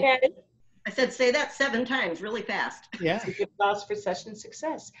said, say that 7 times really fast. Yeah. Secret sauce for session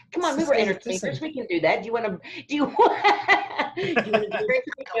success. Come on, we were entertainers. We can do that. Do you want to do off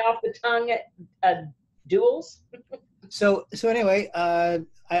the tongue duels? So anyway,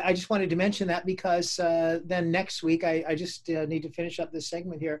 I just wanted to mention that because then next week, I just need to finish up this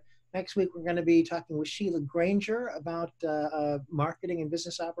segment here. Next week, we're going to be talking with Sheila Granger about marketing and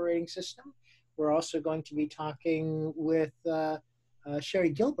business operating system. we're also going to be talking with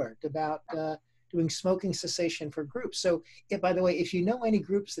Sherry Gilbert about doing smoking cessation for groups. So, by the way, if you know any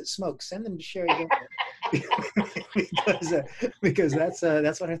groups that smoke, send them to Sherry Gilbert because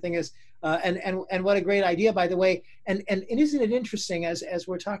that's what her thing is. And what a great idea, by the way. And isn't it interesting as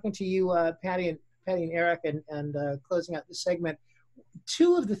we're talking to you, Patti and Eric, and closing out this segment,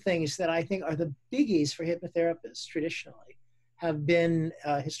 two of the things that I think are the biggies for hypnotherapists traditionally have been,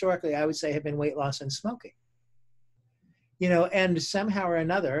 historically, I would say, have been weight loss and smoking. You know, and somehow or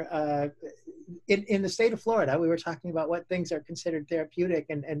another, in the state of Florida, we were talking about what things are considered therapeutic,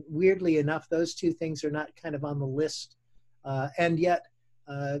 and weirdly enough, those two things are not kind of on the list. And yet,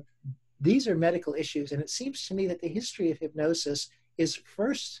 these are medical issues, and it seems to me that the history of hypnosis is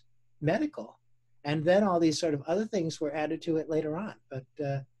first medical, and then all these sort of other things were added to it later on.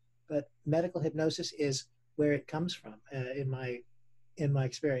 But medical hypnosis is where it comes from, in my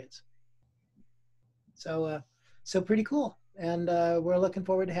experience. So pretty cool, and we're looking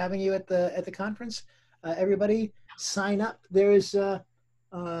forward to having you at the conference. Everybody, sign up. There's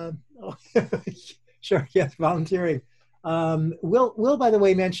sure, yes, volunteering. Will, by the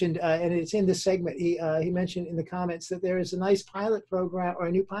way, mentioned, and it's in this segment, he mentioned in the comments that there is a nice pilot program, or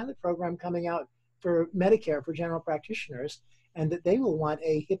a new pilot program coming out for Medicare for general practitioners, and that they will want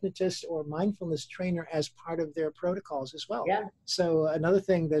a hypnotist or mindfulness trainer as part of their protocols as well. Yeah. So another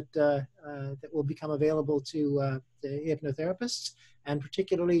thing that that will become available to the hypnotherapists, and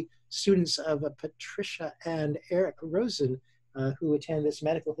particularly students of Patricia and Eric Rosen, who attend this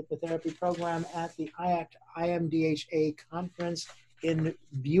medical hypnotherapy program at the IMDHA conference in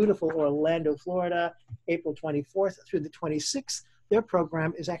beautiful Orlando, Florida, April 24th through the 26th. Their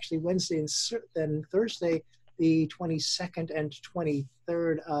program is actually Wednesday and Thursday, the 22nd and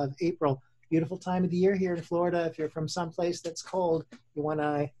 23rd of April. Beautiful time of the year here in Florida. If you're from someplace that's cold, you want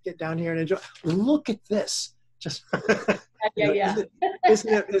to get down here and enjoy. Look at this. Just yeah.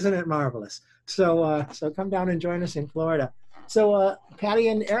 Isn't it marvelous? So come down and join us in Florida. So Patti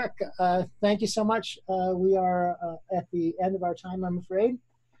and Eric, thank you so much. We are at the end of our time, I'm afraid.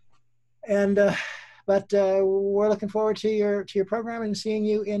 And but we're looking forward to your program and seeing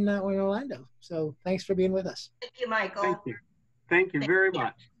you in Orlando. So thanks for being with us. Thank you, Michael. Thank you. Thank you very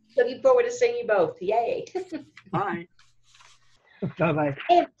much. Looking forward to seeing you both. Yay. Bye. Bye-bye.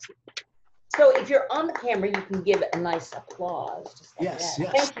 And so if you're on the camera, you can give a nice applause. Just like Yes,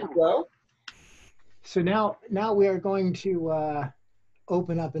 that. yes. Thank you, Will. So now we are going to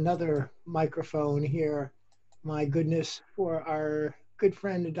open up another microphone here. My goodness, for our good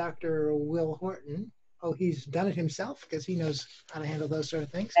friend, Dr. Will Horton. Oh, he's done it himself because he knows how to handle those sort of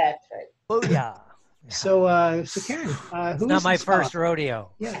things. That's right. Oh yeah. So Karen, who Not is my this first fellow?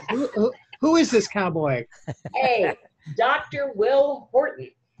 rodeo. Yeah, who is this cowboy? Hey, Dr. Will Horton.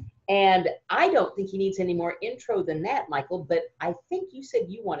 And I don't think he needs any more intro than that, Michael, but I think you said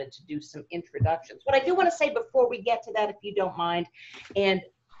you wanted to do some introductions. What I do want to say before we get to that, if you don't mind, and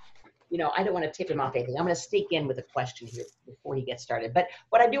you know, I don't want to tip him off anything. I'm going to sneak in with a question here before he gets started. But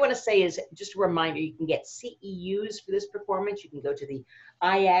what I do want to say is just a reminder, you can get CEUs for this performance. You can go to the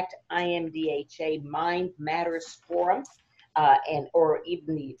IMDHA Mind Matters Forum or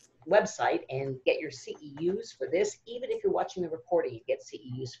even the website and get your CEUs for this. Even if you're watching the recording, you get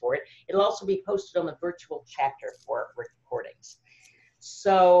CEUs for it. It'll also be posted on the virtual chapter for recordings.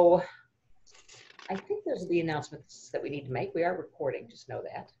 So I think those are the announcements that we need to make. We are recording, just know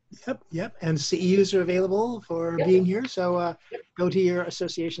that. Yep. And CEUs are available for being here. So go to your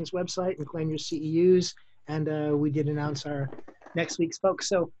association's website and claim your CEUs. And we did announce our next week's folks.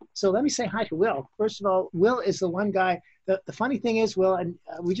 So let me say hi to Will. First of all, Will is the one guy. The funny thing is, Will, and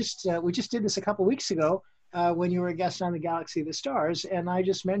we just did this a couple weeks ago when you were a guest on the Galaxy of the Stars, and I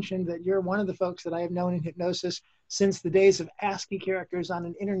just mentioned that you're one of the folks that I have known in hypnosis since the days of ASCII characters on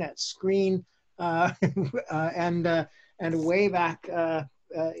an internet screen, and way back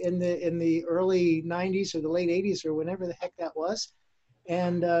in the early 90s or the late 80s or whenever the heck that was.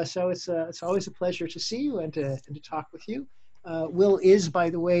 And so it's always a pleasure to see you and to talk with you. Will is, by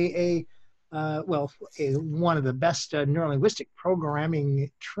the way, one of the best neurolinguistic programming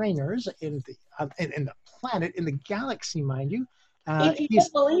trainers in the planet, in the galaxy, mind you. If you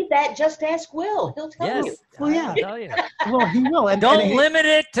don't believe that, just ask Will. He'll tell you. Well, yeah. I'll tell you. Well, he will. And Don't limit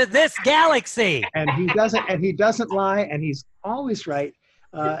it to this galaxy. And he doesn't lie, and he's always right.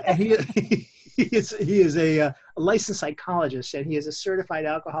 And he is a licensed psychologist, and he is a certified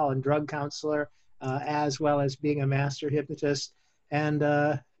alcohol and drug counselor, as well as being a master hypnotist. And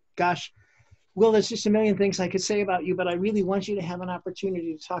gosh, Will, there's just a million things I could say about you, but I really want you to have an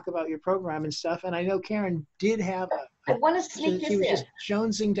opportunity to talk about your program and stuff. And I know Karen did have I want to sneak she this was in. just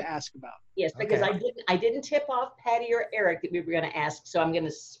jonesing to ask about. Yes, because Okay. I didn't tip off Patty or Eric that we were going to ask, so I'm going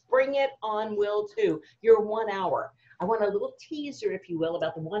to spring it on Will too. Your 1 hour. I want a little teaser, if you will,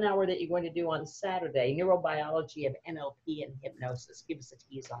 about the 1 hour that you're going to do on Saturday, neurobiology of NLP and hypnosis. Give us a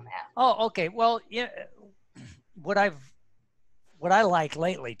tease on that. Oh, okay. Well, yeah, what I like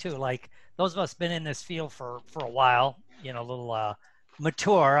lately too, like those of us been in this field for a while, you know, a little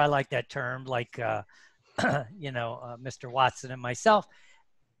mature. I like that term, like you know, Mr. Watson and myself.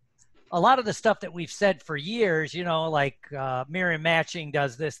 A lot of the stuff that we've said for years, you know, like mirror matching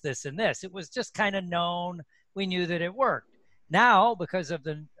does this, this, and this. It was just kind of known. We knew that it worked. Now, because of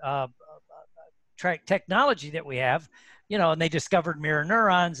the technology that we have, you know, and they discovered mirror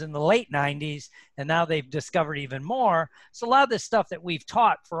neurons in the late 90s, and now they've discovered even more. So a lot of this stuff that we've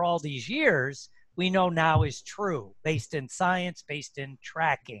taught for all these years, we know now is true, based in science, based in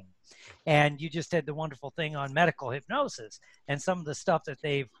tracking. And you just had the wonderful thing on medical hypnosis and some of the stuff that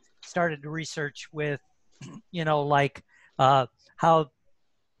they've started to research with, you know, like how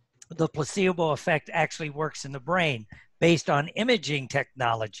the placebo effect actually works in the brain based on imaging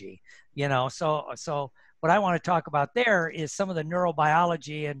technology, you know. So what I want to talk about there is some of the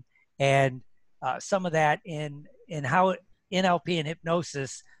neurobiology and some of that in how NLP and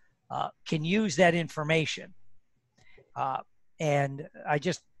hypnosis can use that information. And I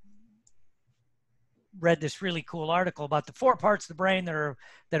just read this really cool article about the 4 parts of the brain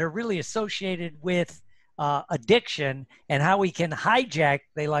that are really associated with addiction, and how we can hijack,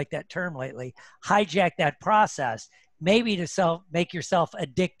 they like that term lately, hijack that process, maybe to make yourself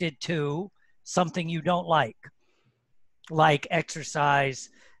addicted to something you don't like exercise,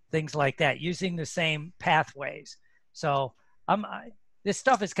 things like that, using the same pathways. So this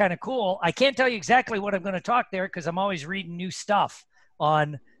stuff is kind of cool. I can't tell you exactly what I'm going to talk there because I'm always reading new stuff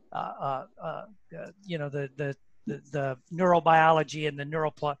on you know, the neurobiology and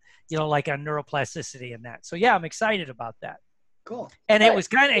the you know, like on neuroplasticity and that. So yeah, I'm excited about that. Cool. And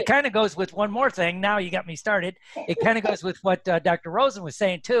it kind of goes with one more thing. Now you got me started. It kind of goes with what Dr. Rosen was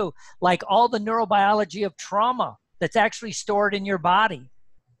saying too, like all the neurobiology of trauma that's actually stored in your body,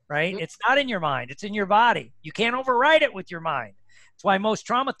 right? It's not in your mind, it's in your body. You can't override it with your mind. That's why most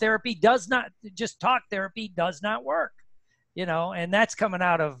trauma therapy does not, just talk therapy does not work, you know, and that's coming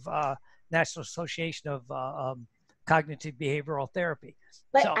out of National Association of Cognitive Behavioral Therapy.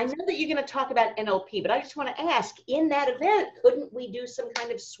 But So, I know that you're going to talk about NLP, but I just want to ask, in that event, couldn't we do some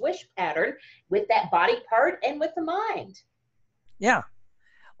kind of swish pattern with that body part and with the mind? yeah.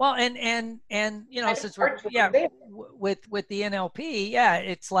 Well, and you know, Kind of since we're, parts yeah, there. with the NLP, yeah,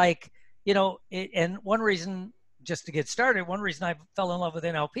 it's like, you know, and one reason, just to get started, one reason I fell in love with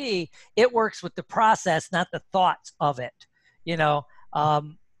NLP, it works with the process, not the thoughts of it, you know.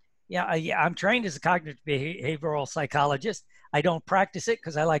 Yeah, I'm trained as a cognitive behavioral psychologist. I don't practice it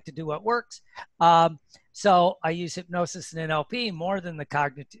because I like to do what works. So I use hypnosis and NLP more than the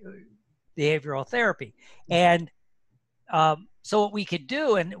cognitive behavioral therapy. And so what we could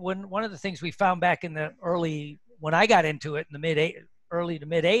do, and one of the things we found back in the when I got into it in the early to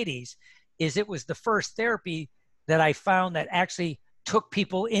mid 80s, is it was the first therapy that I found that actually took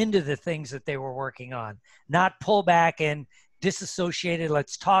people into the things that they were working on, not pull back and disassociated.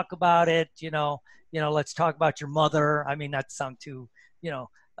 Let's talk about it. You know, let's talk about your mother. I mean, not to sound too, you know,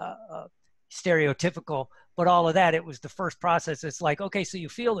 stereotypical, but all of that, it was the first process. It's like, okay, so you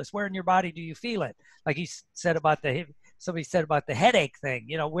feel this, where in your body do you feel it? Like he said about somebody said about the headache thing,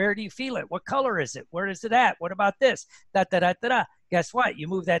 you know, where do you feel it? What color is it? Where is it at? What about this? Da, da, da, da, da. Guess what? You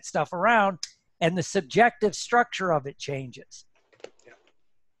move that stuff around and the subjective structure of it changes.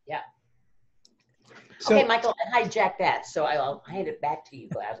 Yeah. So, okay, Michael, I hijacked that, so I'll hand it back to you,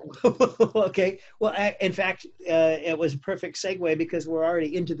 gladly. okay. Well, in fact, it was a perfect segue because we're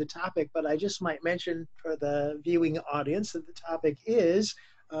already into the topic, but I just might mention for the viewing audience that the topic is,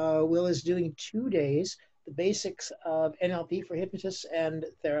 Will is doing 2 days. The basics of NLP for hypnotists and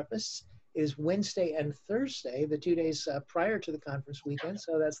therapists is Wednesday and Thursday, the 2 days prior to the conference weekend.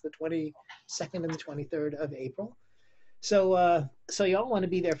 So that's the 22nd and the 23rd of April. So y'all want to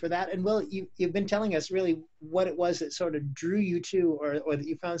be there for that. And Will, you've been telling us really what it was that sort of drew you to, or that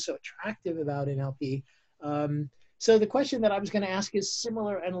you found so attractive about NLP. So the question that I was going to ask is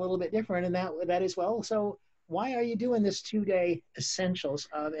similar and a little bit different, and that is, well, so why are you doing this 2-day essentials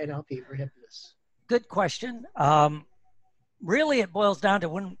of NLP for hypnotists? Good question. Really, it boils down to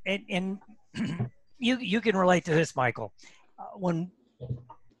when, and you can relate to this, Michael. When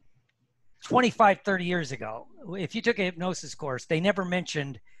 25, 30 years ago, if you took a hypnosis course, they never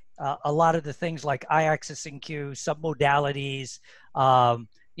mentioned a lot of the things like I-axis and Q, submodalities,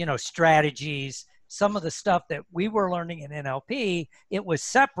 you know, strategies, some of the stuff that we were learning in NLP, it was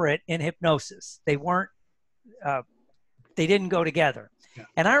separate in hypnosis. They weren't, they didn't go together. Yeah.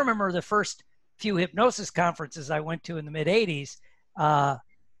 And I remember the first few hypnosis conferences I went to in the mid 80s,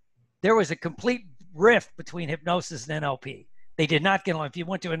 there was a complete rift between hypnosis and NLP. They did not get along. If you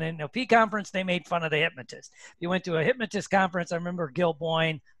went to an NLP conference, they made fun of the hypnotist. If you went to a hypnotist conference, I remember Gil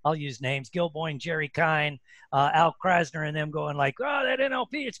Boyne, I'll use names, Gil Boyne, Jerry Kine, Al Krasner, and them going like, oh, that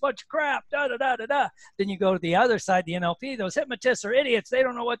NLP, it's a bunch of crap, da, da, da, da, da. Then you go to the other side, the NLP, those hypnotists are idiots. They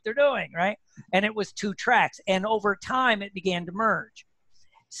don't know what they're doing, right? And it was two tracks. And over time, it began to merge.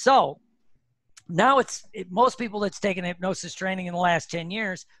 So now most people that's taken hypnosis training in the last 10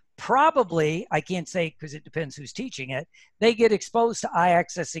 years, probably, I can't say because it depends who's teaching it, they get exposed to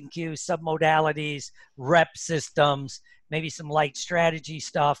I-axis and Q, submodalities, rep systems, maybe some light strategy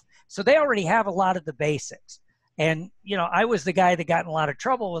stuff. So they already have a lot of the basics. And, you know, I was the guy that got in a lot of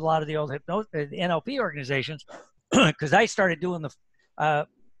trouble with a lot of the old NLP organizations because I started doing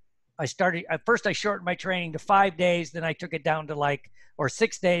first I shortened my training to 5 days, then I took it down to or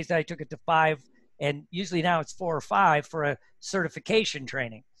 6 days, then I took it to 5, and usually now it's 4 or 5 for a certification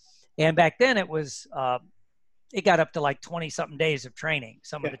training. And back then it was, it got up to like 20 something days of training.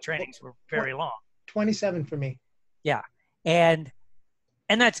 Some of the trainings were very long. 27 for me. Yeah. And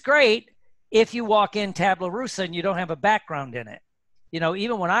that's great if you walk in tabula rasa and you don't have a background in it. You know,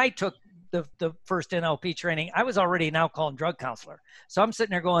 even when I took the first NLP training, I was already now called drug counselor. So I'm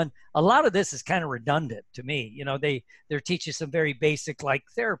sitting there going, a lot of this is kind of redundant to me. You know, they're teaching some very basic like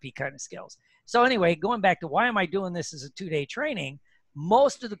therapy kind of skills. So anyway, going back to why am I doing this as a 2-day training?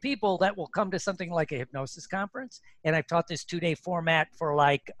 Most of the people that will come to something like a hypnosis conference, and I've taught this 2-day format for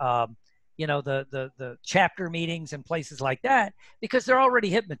like, you know, the chapter meetings and places like that, because they're already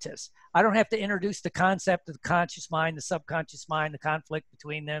hypnotists. I don't have to introduce the concept of the conscious mind, the subconscious mind, the conflict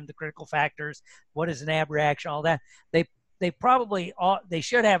between them, the critical factors, what is an abreaction, all that. They probably they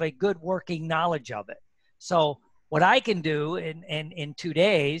should have a good working knowledge of it. So what I can do in 2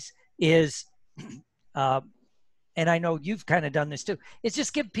 days is, and I know you've kind of done this too, is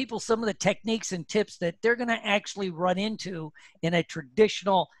just give people some of the techniques and tips that they're going to actually run into in a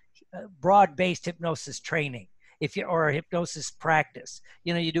traditional broad-based hypnosis training, or a hypnosis practice.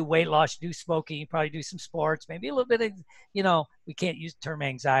 You know, you do weight loss, you do smoking, you probably do some sports, maybe a little bit of, you know, we can't use the term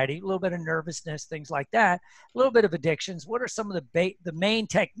anxiety, a little bit of nervousness, things like that, a little bit of addictions. What are some of the main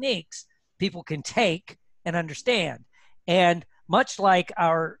techniques people can take and understand? And much like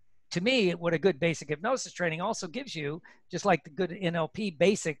to me, what a good basic hypnosis training also gives you, just like the good NLP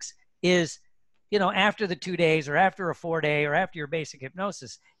basics, is, you know, after the 2 days or after a 4-day or after your basic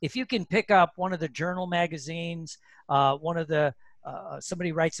hypnosis, if you can pick up one of the journal magazines, one of the,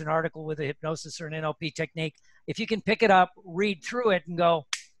 somebody writes an article with a hypnosis or an NLP technique, if you can pick it up, read through it and go,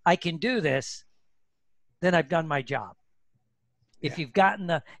 I can do this, then I've done my job. If you've gotten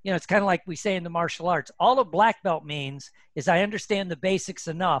you know, it's kind of like we say in the martial arts, all a black belt means is I understand the basics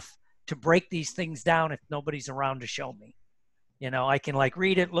enough to break these things down if nobody's around to show me. You know, I can like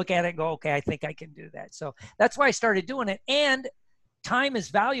read it, look at it, and go, okay, I think I can do that. So that's why I started doing it. And time is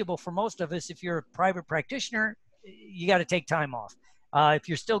valuable for most of us. If you're a private practitioner, you got to take time off. If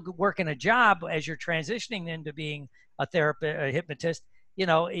you're still working a job as you're transitioning into being a therapist, a hypnotist, you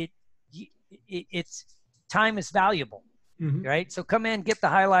know, it's time is valuable. Mm-hmm. Right? So come in, get the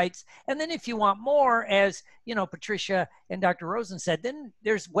highlights. And then if you want more, as you know, Patricia and Dr. Rosen said, then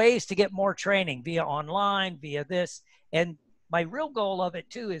there's ways to get more training via online, via this. And my real goal of it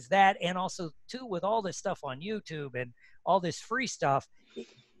too is that, and also too, with all this stuff on YouTube and all this free stuff,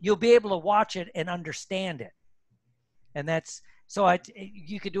 you'll be able to watch it and understand it. And that's, so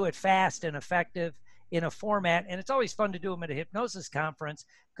you could do it fast and effective in a format. And it's always fun to do them at a hypnosis conference,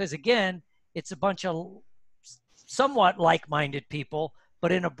 because again, it's a bunch of somewhat like-minded people,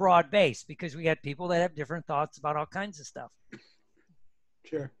 but in a broad base, because we got people that have different thoughts about all kinds of stuff.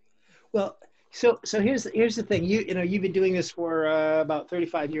 Sure. Well, so here's the thing. You know, you've been doing this for about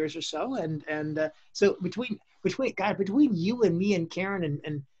 35 years or so, and so between you and me and Karen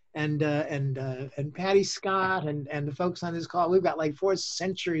and Patti Scott and the folks on this call, we've got like 4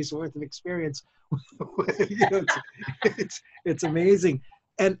 centuries worth of experience. You know, it's amazing.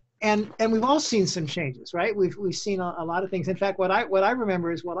 And we've all seen some changes, right? We've seen a lot of things. In fact, what I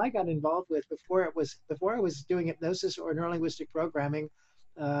remember is what I got involved with before I was doing hypnosis or neurolinguistic programming.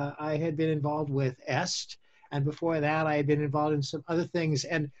 I had been involved with EST, and before that, I had been involved in some other things.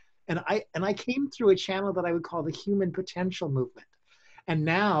 And I came through a channel that I would call the human potential movement. And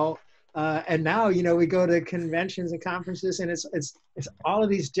now And now, you know, we go to conventions and conferences, and it's all of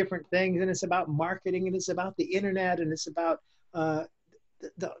these different things, and it's about marketing, and it's about the internet, and it's about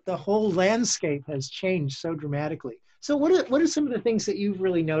the whole landscape has changed so dramatically. So what are some of the things that you've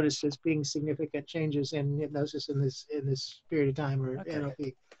really noticed as being significant changes in hypnosis in this period of time, or Okay.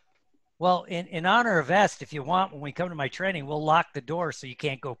 NLP? Well, in honor of Est, if you want, when we come to my training, we'll lock the door so you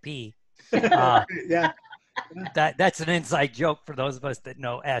can't go pee. Yeah. That's an inside joke for those of us that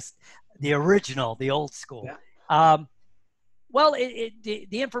know Est, the original, the old school. Yeah. Well, the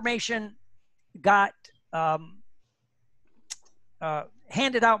information got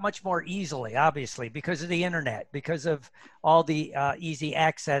handed out much more easily, obviously, because of the internet, because of all the easy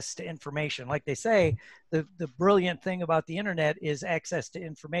access to information. Like they say, the brilliant thing about the internet is access to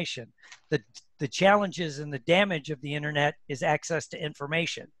information. The challenges and the damage of the internet is access to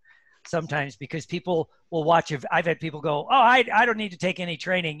information. Sometimes, because people will watch, I've had people go, oh, I don't need to take any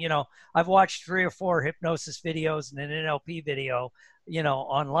training. You know, I've watched 3 or 4 hypnosis videos and an NLP video, you know,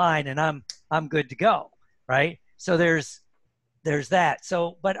 online, and I'm good to go. Right. So there's that.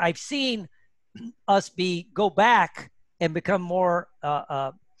 So, but I've seen us go back and become more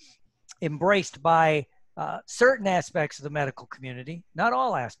embraced by certain aspects of the medical community, not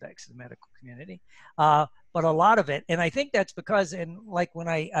all aspects of the medical community, but a lot of it. And I think that's because, and like when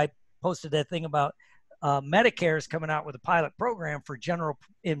I posted that thing about Medicare is coming out with a pilot program for general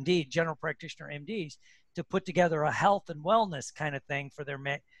practitioner MDs, to put together a health and wellness kind of thing for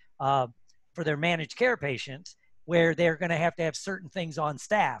their managed care patients, where they're going to have certain things on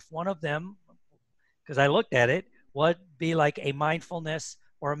staff. One of them, because I looked at it, would be like a mindfulness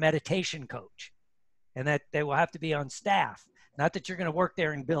or a meditation coach, and that they will have to be on staff. Not that you're going to work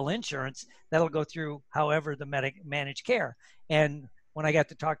there and bill insurance. That'll go through however the managed care. And when I got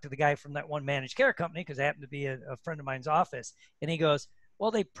to talk to the guy from that one managed care company, because it happened to be a friend of mine's office, and he goes,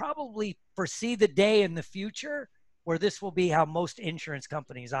 well, they probably foresee the day in the future where this will be how most insurance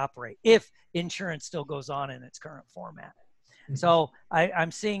companies operate, if insurance still goes on in its current format. Mm-hmm. So I'm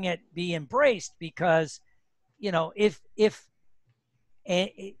seeing it be embraced because, you know,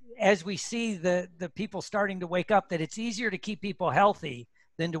 as we see the people starting to wake up, that it's easier to keep people healthy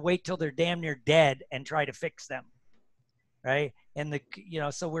than to wait till they're damn near dead and try to fix them. Right. And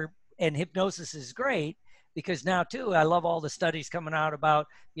and hypnosis is great because now too, I love all the studies coming out about,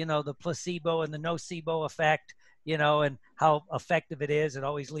 you know, the placebo and the nocebo effect, you know, and how effective it is. It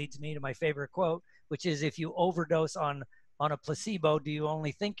always leads me to my favorite quote, which is, if you overdose on a placebo, do you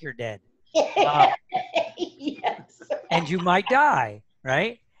only think you're dead? Yes. And you might die.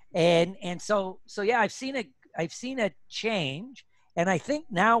 Right. And so yeah, I've seen a change. And I think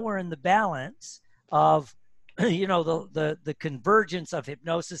now we're in the balance of, you know, the convergence of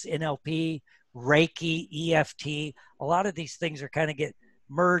hypnosis, NLP, Reiki, EFT. A lot of these things are kind of get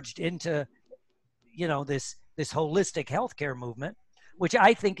merged into, you know, this holistic healthcare movement, which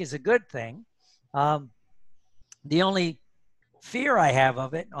I think is a good thing. The only fear I have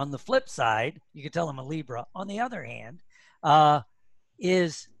of it, on the flip side, you could tell I'm a Libra, on the other hand,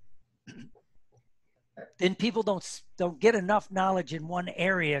 is then people don't get enough knowledge in one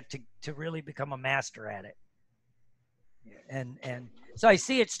area to really become a master at it. And so I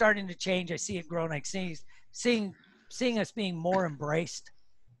see it starting to change. I see it growing. I seeing us being more embraced.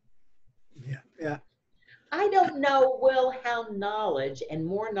 Yeah. I don't know, Will, how knowledge and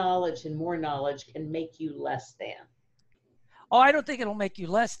more knowledge and more knowledge can make you less than. Oh, I don't think it'll make you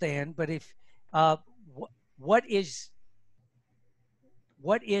less than, but if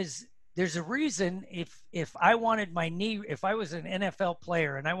there's a reason, if I wanted my knee, if I was an NFL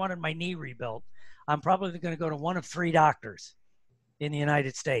player and I wanted my knee rebuilt, I'm probably going to go to one of 3 doctors in the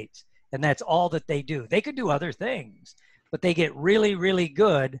United States. And that's all that they do. They could do other things, but they get really, really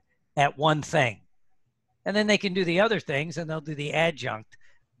good at one thing. And then they can do the other things and they'll do the adjunct.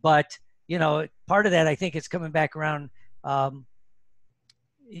 But, you know, part of that, I think, it's coming back around.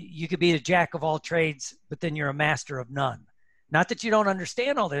 You could be a jack of all trades, but then you're a master of none. Not that you don't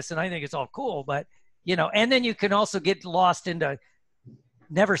understand all this, and I think it's all cool, but, you know, and then you can also get lost into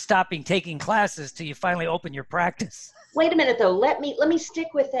never stopping taking classes till you finally open your practice. Wait a minute, though. Let me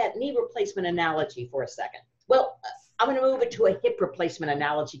stick with that knee replacement analogy for a second. Well, I'm going to move it to a hip replacement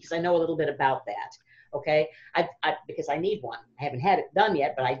analogy because I know a little bit about that. Okay, because I need one. I haven't had it done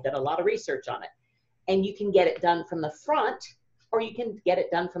yet, but I've done a lot of research on it. And you can get it done from the front, or you can get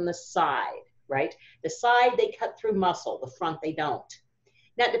it done from the side, right? The side, they cut through muscle. The front, they don't.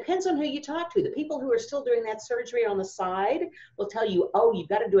 Now, it depends on who you talk to. The people who are still doing that surgery on the side will tell you, oh, you've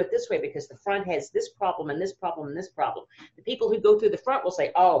got to do it this way because the front has this problem and this problem and this problem. The people who go through the front will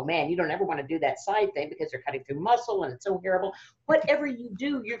say, oh, man, you don't ever want to do that side thing because they're cutting through muscle and it's so terrible. Whatever you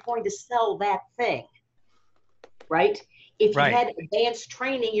do, you're going to sell that thing, right? If you had advanced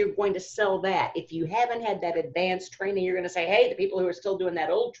training, you're going to sell that. If you haven't had that advanced training, you're going to say, hey, the people who are still doing that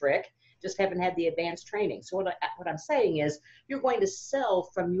old trick just haven't had the advanced training. So what I'm saying is you're going to sell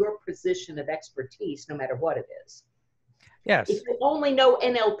from your position of expertise, no matter what it is. Yes. If you only know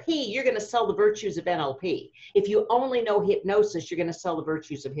NLP, you're going to sell the virtues of NLP. If you only know hypnosis, you're going to sell the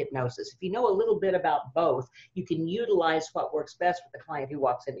virtues of hypnosis. If you know a little bit about both, you can utilize what works best with the client who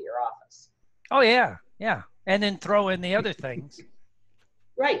walks into your office. Oh, yeah. Yeah. And then throw in the other things.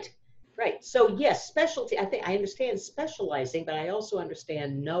 Right. Right. So yes, specialty, I think I understand specializing, but I also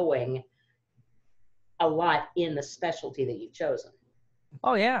understand knowing a lot in the specialty that you've chosen.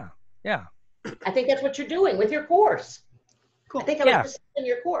 Oh, yeah. Yeah. I think that's what you're doing with your course. Cool. I think I was in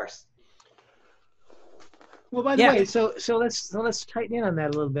your course. Well, by the way, so let's tighten in on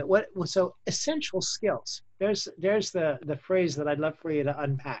that a little bit. So essential skills. There's the phrase that I'd love for you to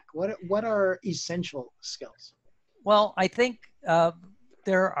unpack. What are essential skills? Well, I think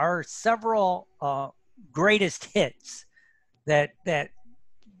there are several greatest hits that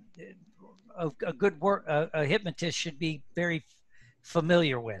a good a hypnotist should be very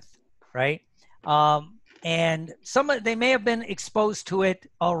familiar with, right? And they may have been exposed to it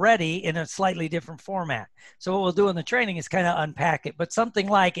already in a slightly different format. So what we'll do in the training is kind of unpack it, but something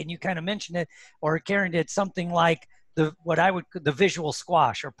like, and you kind of mentioned it, or Karen did, something like the visual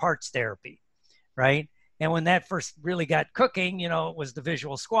squash or parts therapy, right? And when that first really got cooking, it was the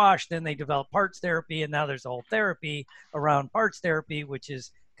visual squash, then they developed parts therapy, and now there's a whole therapy around parts therapy, which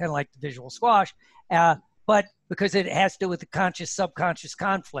is kind of like the visual squash, but because it has to do with the conscious subconscious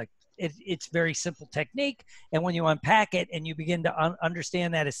conflict. It's very simple technique, and when you unpack it and you begin to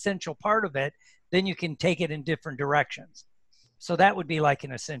understand that essential part of it, then you can take it in different directions. So that would be like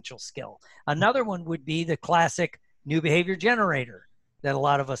an essential skill. Another one would be the classic new behavior generator that a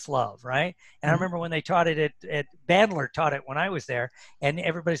lot of us love, right? And I remember when they taught it at Bandler taught it when I was there, and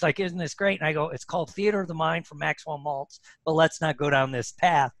everybody's like, isn't this great? And I go, it's called Theater of the Mind from Maxwell Maltz, but let's not go down this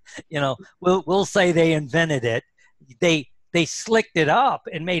path. We'll say they invented it. They slicked it up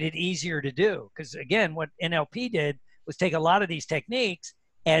and made it easier to do. Because again, what NLP did was take a lot of these techniques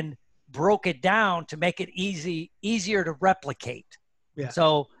and broke it down to make it easier to replicate. Yeah.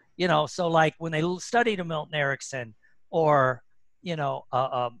 So, so like when they studied a Milton Erickson or,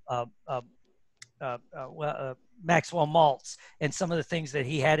 Maxwell Maltz and some of the things that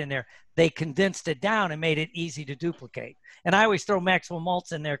he had in there, they condensed it down and made it easy to duplicate. And I always throw Maxwell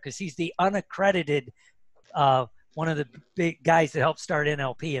Maltz in there because he's the unaccredited one of the big guys that helped start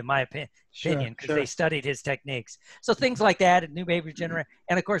NLP, in my opinion, because they studied his techniques. So things like that, and new behavior generator.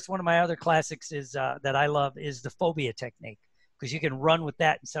 And of course, one of my other classics is that I love is the phobia technique, because you can run with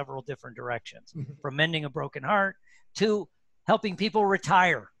that in several different directions, from mending a broken heart to helping people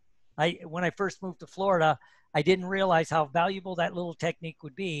retire. When I first moved to Florida, I didn't realize how valuable that little technique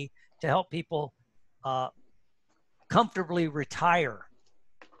would be to help people comfortably retire,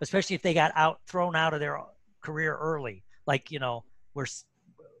 especially if they got thrown out of their career early, like that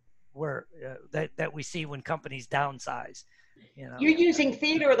we see when companies downsize. You're using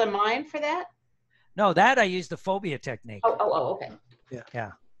theater of the mind for that? No, that I use the phobia technique. Oh, okay.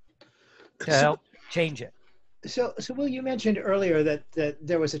 Yeah. To help change it. So Will, you mentioned earlier that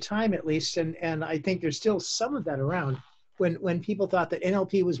there was a time, at least, and I think there's still some of that around, when people thought that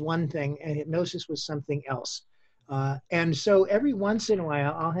NLP was one thing and hypnosis was something else. And so every once in a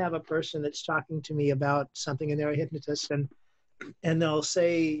while, I'll have a person that's talking to me about something, and they're a hypnotist, and they'll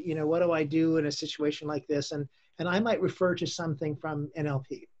say, what do I do in a situation like this? And I might refer to something from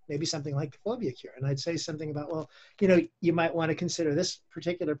NLP, maybe something like the phobia cure. And I'd say something about, well, you might want to consider this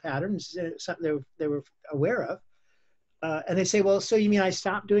particular pattern, something they were aware of. And they say, well, so you mean I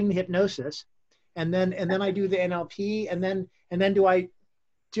stop doing the hypnosis, and then I do the NLP, and then do I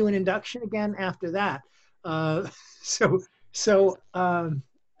do an induction again after that? So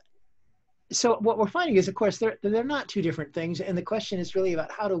what we're finding is, of course, they're not two different things. And the question is really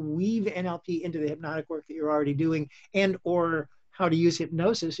about how to weave NLP into the hypnotic work that you're already doing, and or how to use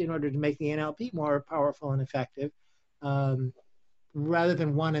hypnosis in order to make the NLP more powerful and effective, rather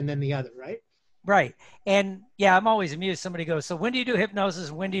than one and then the other, right? Right. And yeah, I'm always amused. Somebody goes, so when do you do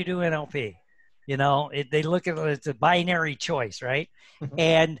hypnosis? When do you do NLP? They look at it, it's a binary choice, right?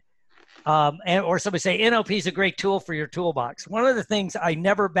 And or somebody say NLP is a great tool for your toolbox. One of the things I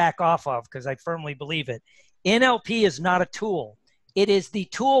never back off of, because I firmly believe it, NLP is not a tool. it is the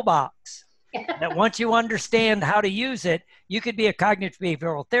toolbox that once you understand how to use it, you could be a cognitive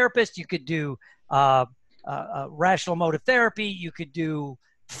behavioral therapist. You could do rational emotive therapy. You could do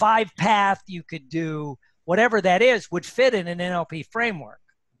 5-path. You could do whatever that is would fit in an NLP framework,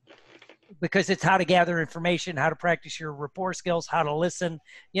 because it's how to gather information, how to practice your rapport skills, how to listen,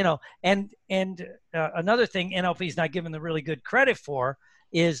 you know. And another thing NLP is not given the really good credit for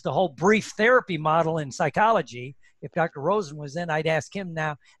is the whole brief therapy model in psychology. If Dr. Rosen was in, I'd ask him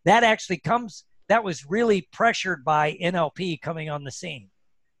now. That actually that was really pressured by NLP coming on the scene,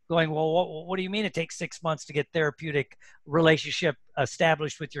 going, well, what do you mean it takes 6 months to get therapeutic relationship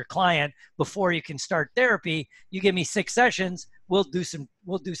established with your client before you can start therapy? You give me 6 sessions, we'll do some,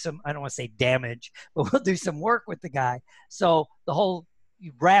 I don't want to say damage, but we'll do some work with the guy. So the whole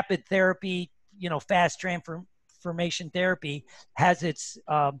rapid therapy, you know, fast transformation therapy has its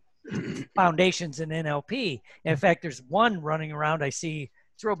foundations in NLP. In fact, there's one running around I see,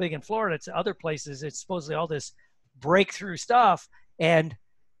 it's real big in Florida, it's other places, it's supposedly all this breakthrough stuff. And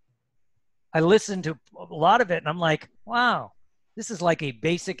I listened to a lot of it and I'm like, wow, this is like a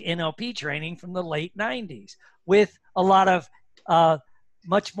basic NLP training from the late 90s with a lot of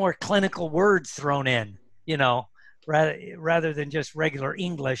much more clinical words thrown in, you know, rather than just regular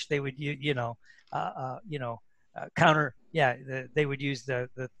English. They would, they would use the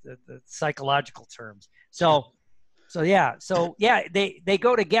psychological terms. So yeah, they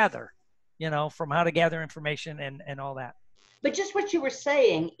go together, you know, from how to gather information and all that. But just what you were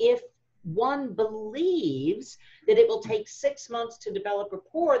saying, if one believes that it will take 6 months to develop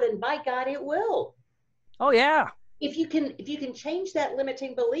rapport, then by God, it will. Oh yeah. If you can change that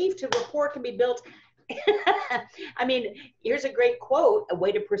limiting belief to rapport can be built. I mean, here's a great quote, a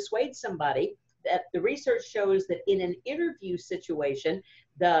way to persuade somebody. That the research shows that in an interview situation,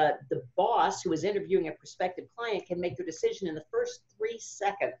 the boss who is interviewing a prospective client can make their decision in the first 3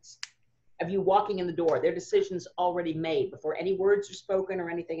 seconds of you walking in the door. Their decision's already made before any words are spoken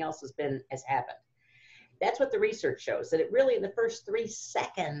or anything else has happened. That's what the research shows, that it really in the first 3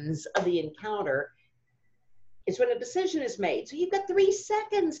 seconds of the encounter is when a decision is made. So you've got 3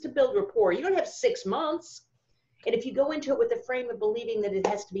 seconds to build rapport. You don't have 6 months. And if you go into it with the frame of believing that it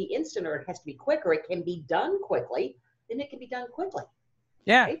has to be instant or it has to be quick or it can be done quickly, then it can be done quickly.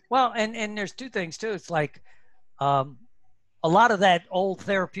 Yeah. Right? Well, and there's 2 things too. It's like a lot of that old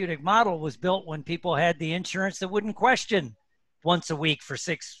therapeutic model was built when people had the insurance that wouldn't question once a week for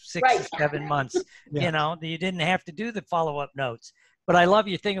six Right. or 7 months. Yeah. You know, you didn't have to do the follow-up notes. But I love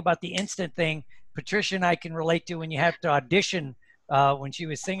your thing about the instant thing. Patricia and I can relate to when you have to audition, when she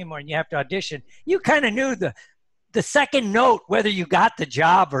was singing more and you have to audition, you kind of knew the second note, whether you got the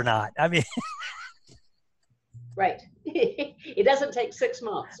job or not. I mean, Right. It doesn't take 6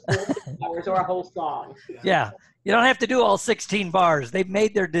 months or 6 hours or a whole song. yeah, you don't have to do all 16 bars. They've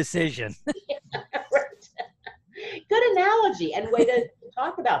made their decision. Right. Good analogy and way to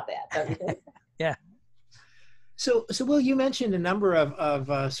talk about that, don't you think? Yeah. So Will, you mentioned a number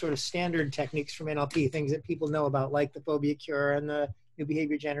of sort of standard techniques from NLP, things that people know about, like the phobia cure and the new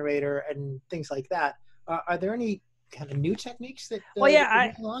behavior generator and things like that. Are there any kind of new techniques that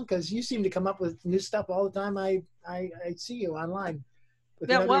along? Because you seem to come up with new stuff all the time. I see you online.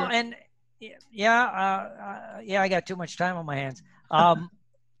 Yeah, well, and I got too much time on my hands.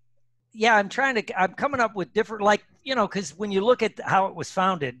 Yeah, I'm coming up with different, like, you know, because when you look at how it was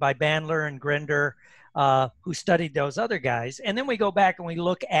founded by Bandler and Grinder, who studied those other guys, and then we go back and we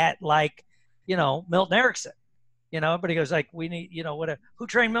look at, like, you know, Milton Erickson. You know, everybody goes like, we need, you know, who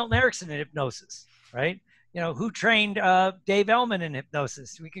trained Milton Erickson in hypnosis, right? You know, who trained Dave Ellman in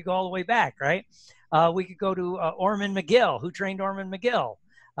hypnosis? We could go all the way back, right? We could go to Orman McGill. Who trained Orman McGill?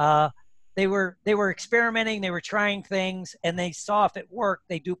 They were experimenting. They were trying things, and they saw if it worked.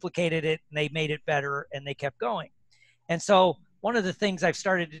 They duplicated it, and they made it better, and they kept going. And so one of the things I've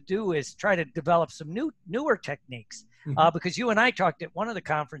started to do is try to develop some newer techniques, because you and I talked at one of the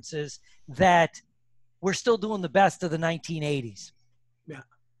conferences that we're still doing the best of the 1980s. Yeah.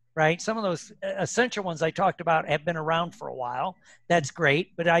 Right? Some of those essential ones I talked about have been around for a while. That's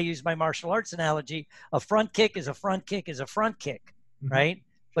great. But I use my martial arts analogy. A front kick is a front kick is a front kick, right?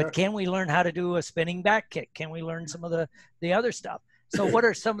 Sure. But can we learn how to do a spinning back kick? Can we learn some of the other stuff? So what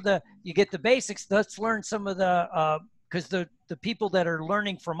are some of you get the basics. Let's learn some of because the people that are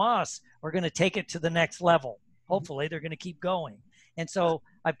learning from us are going to take it to the next level. Hopefully they're going to keep going. And so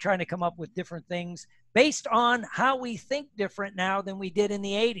I'm trying to come up with different things based on how we think different now than we did in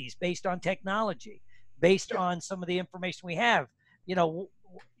the 80s, based on technology, based on some of the information we have. You know,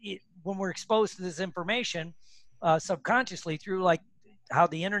 when we're exposed to this information subconsciously through, like, how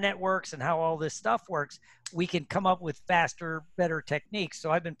the internet works and how all this stuff works, we can come up with faster, better techniques.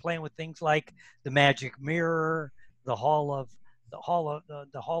 So I've been playing with things like the magic mirror, the hall of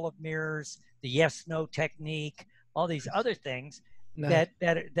mirrors, the yes/no technique, all these other things Nice.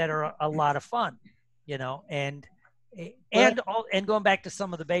 that are a lot of fun, you know, and going back to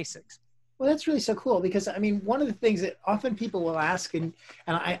some of the basics. Well, that's really so cool, because I mean, one of the things that often people will ask, and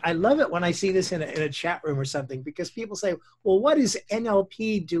I love it when I see this in a chat room or something, because people say, well, what is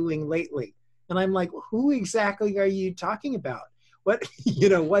NLP doing lately? And I'm like, who exactly are you talking about? What, you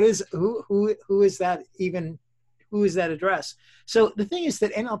know, what is, who is that even, who is that address? So the thing is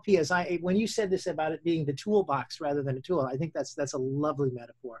that NLP, when you said this about it being the toolbox rather than a tool, I think that's a lovely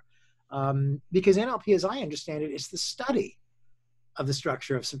metaphor. Because NLP, as I understand it, is the study of the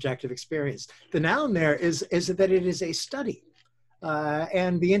structure of subjective experience. The noun there is that it is a study.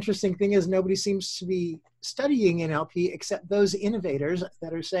 And the interesting thing is nobody seems to be studying NLP except those innovators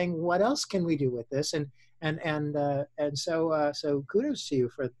that are saying, what else can we do with this? And so kudos to you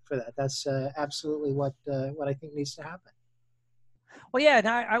for that. That's absolutely what I think needs to happen. Well, yeah, and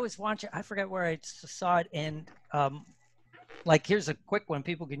I was watching, I forget where I saw it, and like, here's a quick one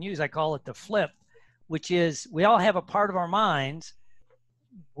people can use. I call it the flip, which is we all have a part of our minds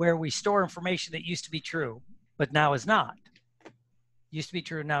where we store information that used to be true, but now is not. Used to be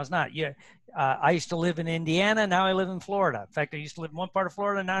true, now is not. Yeah, I used to live in Indiana, now I live in Florida. In fact, I used to live in one part of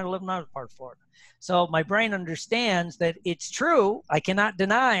Florida, now I live in another part of Florida. So my brain understands that it's true. I cannot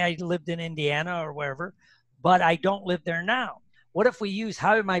deny I lived in Indiana or wherever, but I don't live there now. What if we use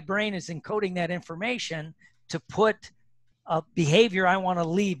how my brain is encoding that information to put a behavior I want to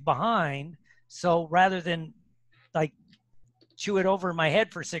leave behind? So rather than like chew it over in my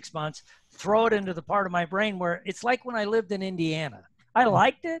head for 6 months, throw it into the part of my brain where it's like when I lived in Indiana. I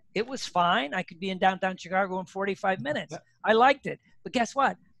liked it. It was fine. I could be in downtown Chicago in 45 minutes. I liked it. But guess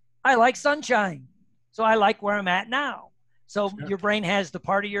what? I like sunshine. So I like where I'm at now. So your brain has the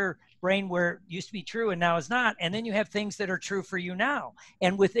part of your brain where it used to be true and now is not. And then you have things that are true for you now.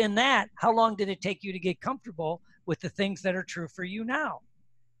 And within that, how long did it take you to get comfortable with the things that are true for you now?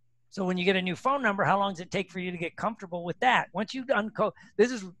 So when you get a new phone number, how long does it take for you to get comfortable with that? Once you uncode,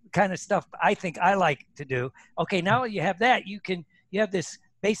 this is kind of stuff I think I like to do. Okay, now you have that, you have this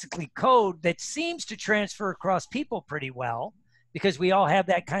basically code that seems to transfer across people pretty well, because we all have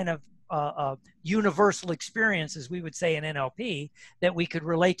that kind of universal experience, as we would say in NLP, that we could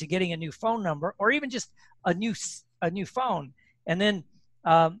relate to getting a new phone number or even just a new phone. And then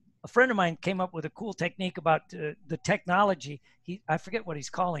a friend of mine came up with a cool technique about the technology. I forget what he's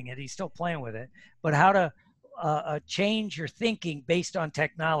calling it. He's still playing with it, but how to change your thinking based on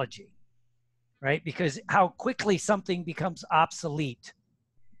technology, right? Because how quickly something becomes obsolete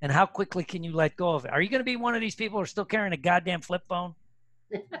and how quickly can you let go of it? Are you going to be one of these people who are still carrying a goddamn flip phone?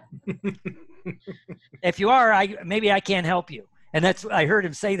 If you are, maybe I can't help you. And I heard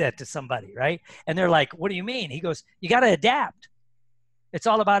him say that to somebody, right? And they're like, what do you mean? He goes, you got to adapt. It's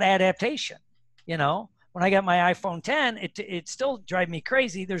all about adaptation. You know, when I got my iPhone 10, it still drives me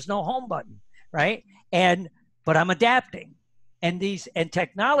crazy. There's no home button, right? But I'm adapting. And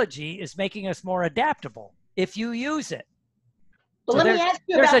technology is making us more adaptable if you use it. Well, so let me ask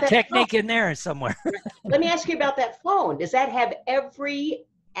you there's about a technique in there somewhere. Let me ask you about that phone. Does that have every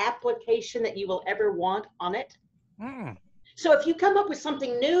application that you will ever want on it? So if you come up with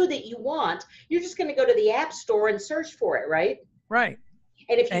something new that you want, you're just going to go to the App Store and search for it, right? Right.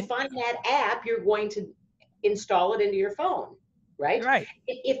 And if you find that app, you're going to install it into your phone, right? Right.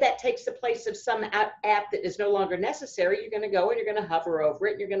 If that takes the place of some app that is no longer necessary, you're going to go and you're going to hover over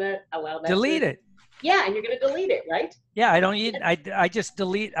it and you're going to allow that delete it. Yeah, and you're going to delete it, right? Yeah, I just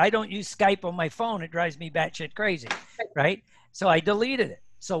delete. I don't use Skype on my phone. It drives me batshit crazy, right? So I deleted it.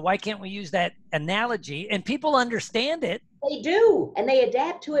 So why can't we use that analogy? And people understand it. They do, and they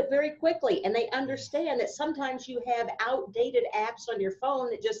adapt to it very quickly, and they understand that sometimes you have outdated apps on your phone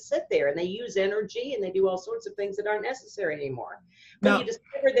that just sit there, and they use energy, and they do all sorts of things that aren't necessary anymore. When you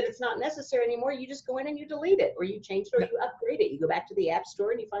discover that it's not necessary anymore, you just go in and you delete it, or you change it, or you upgrade it. You go back to the App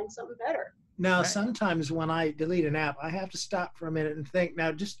Store, and you find something better. Now, sometimes when I delete an app, I have to stop for a minute and think,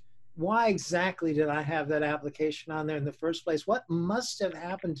 now, just why exactly did I have that application on there in the first place? What must have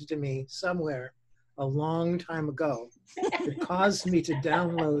happened to me somewhere a long time ago that caused me to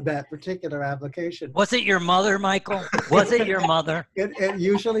download that particular application? Was it your mother, Michael? Was it your mother? It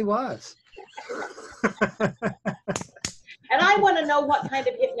usually was. And I want to know what kind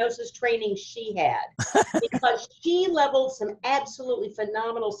of hypnosis training she had, because she leveled some absolutely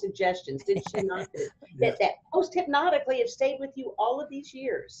phenomenal suggestions, did she not? That post-hypnotically have stayed with you all of these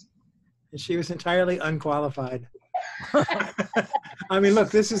years. And she was entirely unqualified. I mean,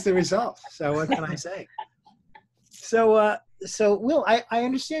 look, this is the result. So what can I say? So, Will, I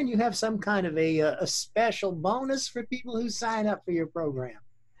understand you have some kind of a special bonus for people who sign up for your program.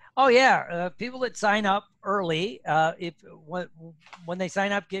 Oh yeah, people that sign up early, when they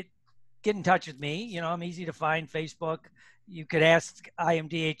sign up, get in touch with me. You know, I'm easy to find. Facebook. You could ask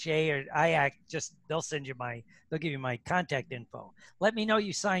IMDHA or IAC. They'll give you my contact info. Let me know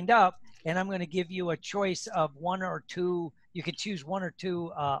you signed up, and I'm going to give you a choice of one or two. You could choose one or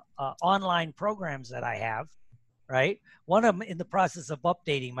two online programs that I have. Right, one of them in the process of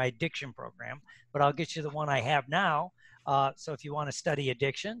updating my addiction program, but I'll get you the one I have now. So if you want to study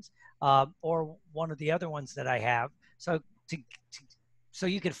addictions, or one of the other ones that I have, so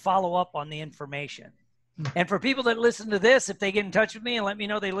you can follow up on the information. And for people that listen to this, if they get in touch with me and let me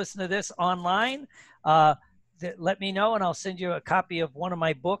know they listen to this online, let me know, and I'll send you a copy of one of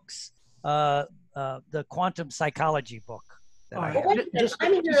my books, the Quantum Psychology book. I'm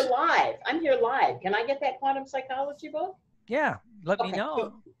here live. Can I get that Quantum Psychology book? Yeah, let me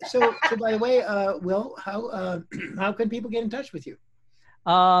know. So by the way, Will, how can people get in touch with you?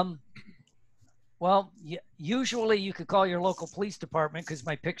 Well, usually you could call your local police department because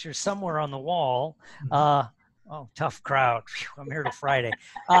my picture's somewhere on the wall. Oh, tough crowd. I'm here till Friday.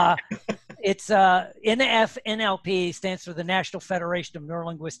 It's NFNLP, stands for the National Federation of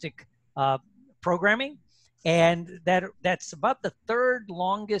Neurolinguistic Programming. And that's about the third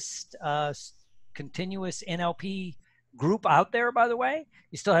longest continuous NLP group out there, by the way.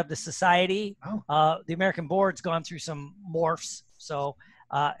 You still have the society. The American board's gone through some morphs. So,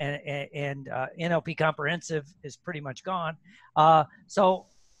 and NLP Comprehensive is pretty much gone. So,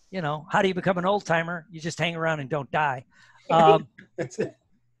 you know, how do you become an old timer? You just hang around and don't die. That's it.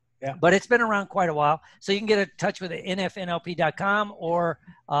 Yeah. But it's been around quite a while. So you can get in touch with nfnlp.com, or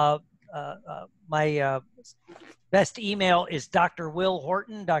my best email is Dr. Will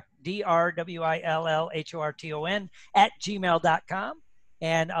Horton, DrWillHorton @gmail.com.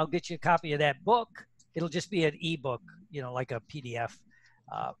 And I'll get you a copy of that book. It'll just be an ebook, you know, like a PDF.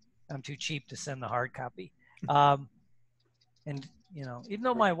 I'm too cheap to send the hard copy. And, you know, even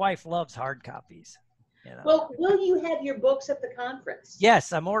though my wife loves hard copies. You know. Well, will you have your books at the conference?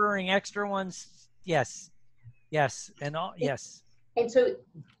 Yes, I'm ordering extra ones. Yes. And all, yes. And so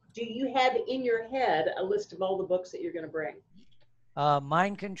do you have in your head a list of all the books that you're going to bring?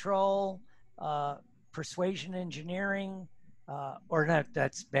 Mind Control, Persuasion Engineering, or not,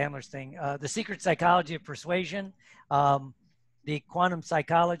 that's Bandler's thing. The Secret Psychology of Persuasion, the Quantum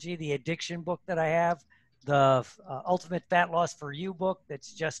Psychology, the Addiction book that I have, the Ultimate Fat Loss for You book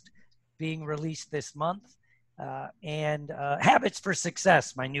that's just being released this month, and Habits for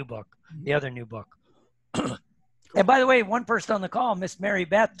Success, my new book, the other new book. And by the way, one person on the call, Miss Mary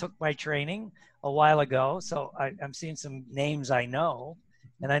Beth, took my training a while ago. So I'm seeing some names I know,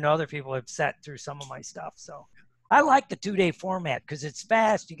 and I know other people have sat through some of my stuff. So I like the 2-day format because it's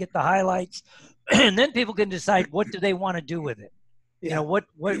fast. You get the highlights, and then people can decide what do they want to do with it. You know,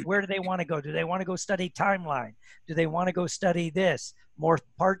 where do they want to go? Do they want to go study timeline? Do they want to go study this more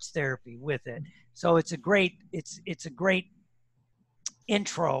parts therapy with it? So it's a great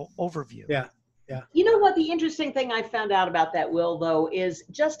intro overview. Yeah. You know what? The interesting thing I found out about that, Will, though, is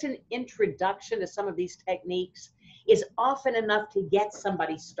just an introduction to some of these techniques is often enough to get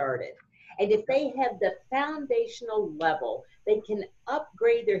somebody started. And if they have the foundational level, they can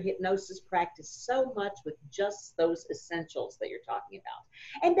upgrade their hypnosis practice so much with just those essentials that you're talking about.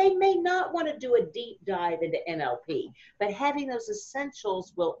 And they may not want to do a deep dive into NLP, but having those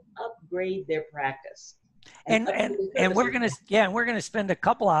essentials will upgrade their practice. And we're gonna spend a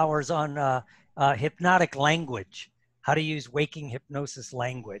couple hours on hypnotic language, how to use waking hypnosis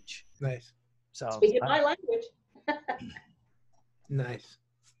language. Nice. So speaking my language. Nice.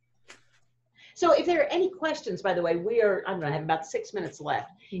 So if there are any questions, by the way, I don't know, I have about 6 minutes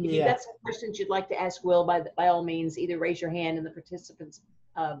left. If you've got some questions you'd like to ask Will, by all means, either raise your hand in the participants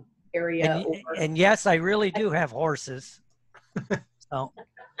area. And yes, I really do have horses. So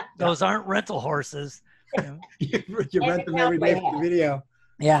those aren't rental horses. You rent them every day for the video.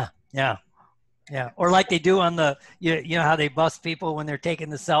 Yeah. Or like they do on the, you know how they bust people when they're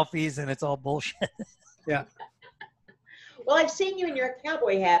taking the selfies and it's all bullshit. Yeah. Well, I've seen you in your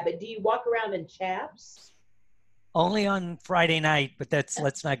cowboy hat, but do you walk around in chaps? Only on Friday night, but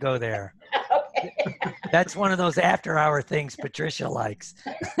let's not go there. Okay. That's one of those after-hour things Patricia likes.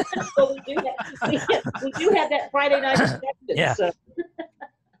 Well, we do have that Friday night exception. Yeah. So.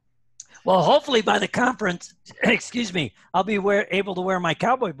 Well, hopefully by the conference, excuse me, I'll be able to wear my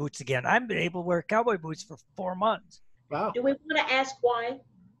cowboy boots again. I've been able to wear cowboy boots for 4 months. Wow. Do we want to ask why?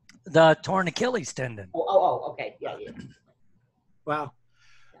 The torn Achilles tendon. Okay. Yeah. Wow.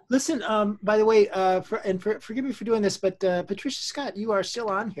 Listen, by the way, forgive me for doing this, but Patricia Scott, you are still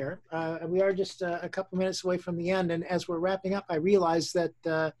on here. We are just a couple minutes away from the end, and as we're wrapping up, I realized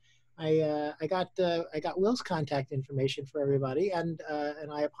that I got Will's contact information for everybody, and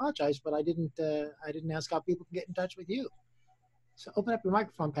I apologize, but I didn't ask how people can get in touch with you. So open up your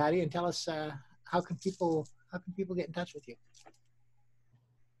microphone, Patty, and tell us how can people get in touch with you.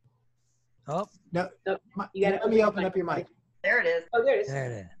 Oh no, you got let me open up your mic. There it is. Oh, there it is. there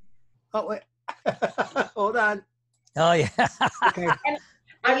it is. Oh wait, hold on. Oh yeah. Okay. And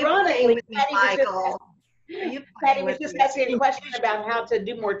Are you playing ironically, with me, Michael? Patty was just asking a question about how to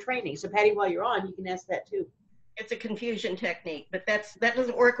do more training. So Patty, while you're on, you can ask that too. It's a confusion technique, but that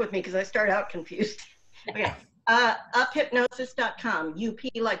doesn't work with me because I start out confused. Okay. Uphypnosis.com. UP,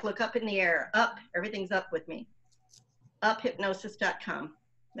 like look up in the air. Up, everything's up with me. Uphypnosis.com.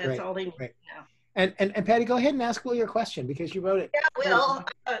 That's Right, all they need right. now. And Patty, go ahead and ask Will your question because you wrote it. Yeah, well,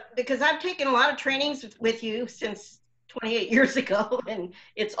 because I've taken a lot of trainings with you since 28 years ago, and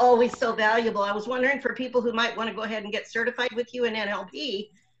it's always so valuable. I was wondering for people who might want to go ahead and get certified with you in NLP,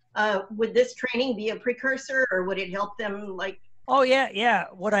 would this training be a precursor, or would it help them like? Oh yeah.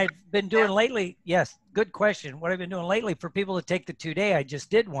 What I've been doing lately, yes, good question. What I've been doing lately for people to take the 2-day, I just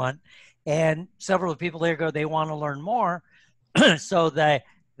did one, and several people there go, they want to learn more, so that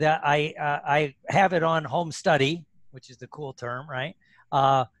I have it on home study, which is the cool term, right?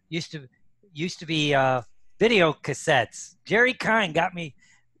 Used to be video cassettes. Jerry Kine got me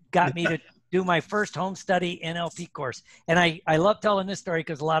to do my first home study NLP course, and I love telling this story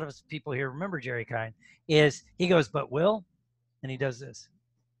because a lot of us people here remember Jerry Kine. Is he goes, but Will, and he does this.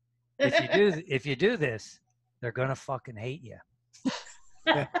 If you do this, they're gonna fucking hate you.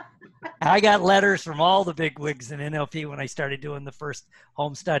 I got letters from all the big wigs in NLP when I started doing the first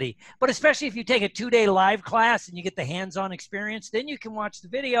home study. But especially if you take a 2-day live class and you get the hands-on experience, then you can watch the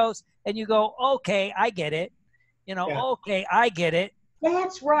videos and you go, okay, I get it. Okay, I get it.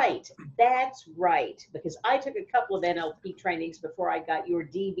 That's right. That's right. Because I took a couple of NLP trainings before I got your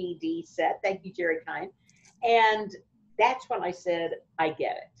DVD set. Thank you, Jerry Kine. And that's when I said, I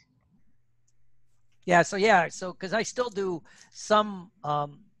get it. So because I still do some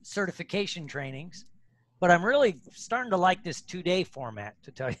certification trainings, but I'm really starting to like this 2-day format,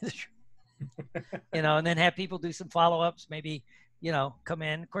 to tell you the truth. And then have people do some follow-ups, maybe, come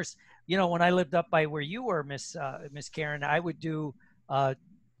in. Of course, when I lived up by where you were, Miss Karen, I would do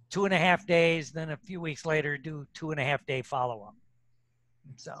 2.5 days, then a few weeks later do 2.5-day follow-up.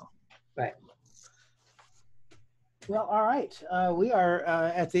 So. Right. Well, all right. We are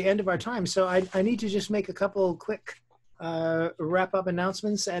at the end of our time, so I need to just make a couple quick wrap-up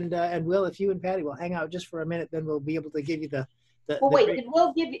announcements. And Will, if you and Patty will hang out just for a minute, then we'll be able to give you the. Wait,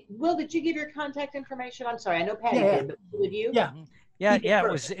 did you give your contact information? I'm sorry, I know Patty did, but with you? Yeah. Yeah.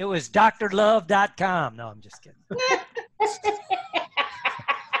 It was drlove.com. No, I'm just kidding.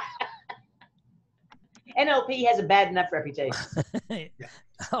 NLP has a bad enough reputation.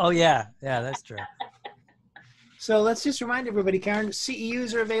 Oh yeah, that's true. So let's just remind everybody, Karen,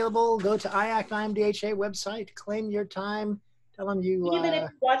 CEUs are available. Go to IACT IMDHA website, claim your time, tell them you. Even if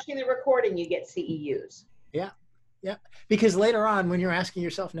you're watching the recording, you get CEUs. Yeah. Because later on, when you're asking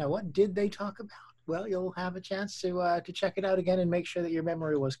yourself, now, what did they talk about? Well, you'll have a chance to check it out again and make sure that your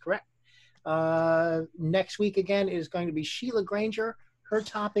memory was correct. Next week, again, is going to be Sheila Granger. Her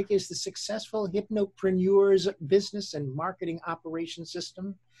topic is the Successful Hypnopreneur's Business and Marketing Operation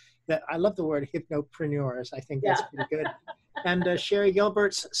System. I love the word hypnopreneurs. I think that's pretty good. And Sherry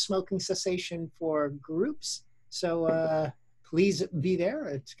Gilbert's Smoking Cessation for Groups. So please be there.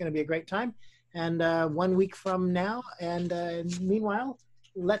 It's going to be a great time. And 1 week from now, and meanwhile,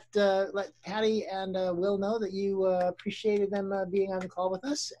 let Patty and Will know that you appreciated them being on the call with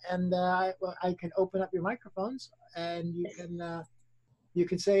us. And I can open up your microphones, and you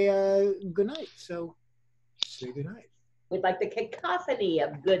can say good night. So say good night. We'd like the cacophony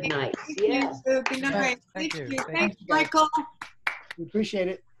of good nights. Yes. Good night. Thank you. Thanks, Michael. We appreciate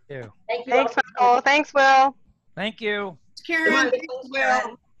it. Thank you. Thank you. Thanks, Michael. Thanks, Will. Thank you. Karen, thanks,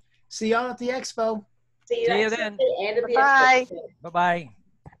 Will. See y'all at the expo. See you See you next then. Sunday and at the Bye. expo. Bye-bye.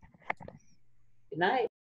 Good night.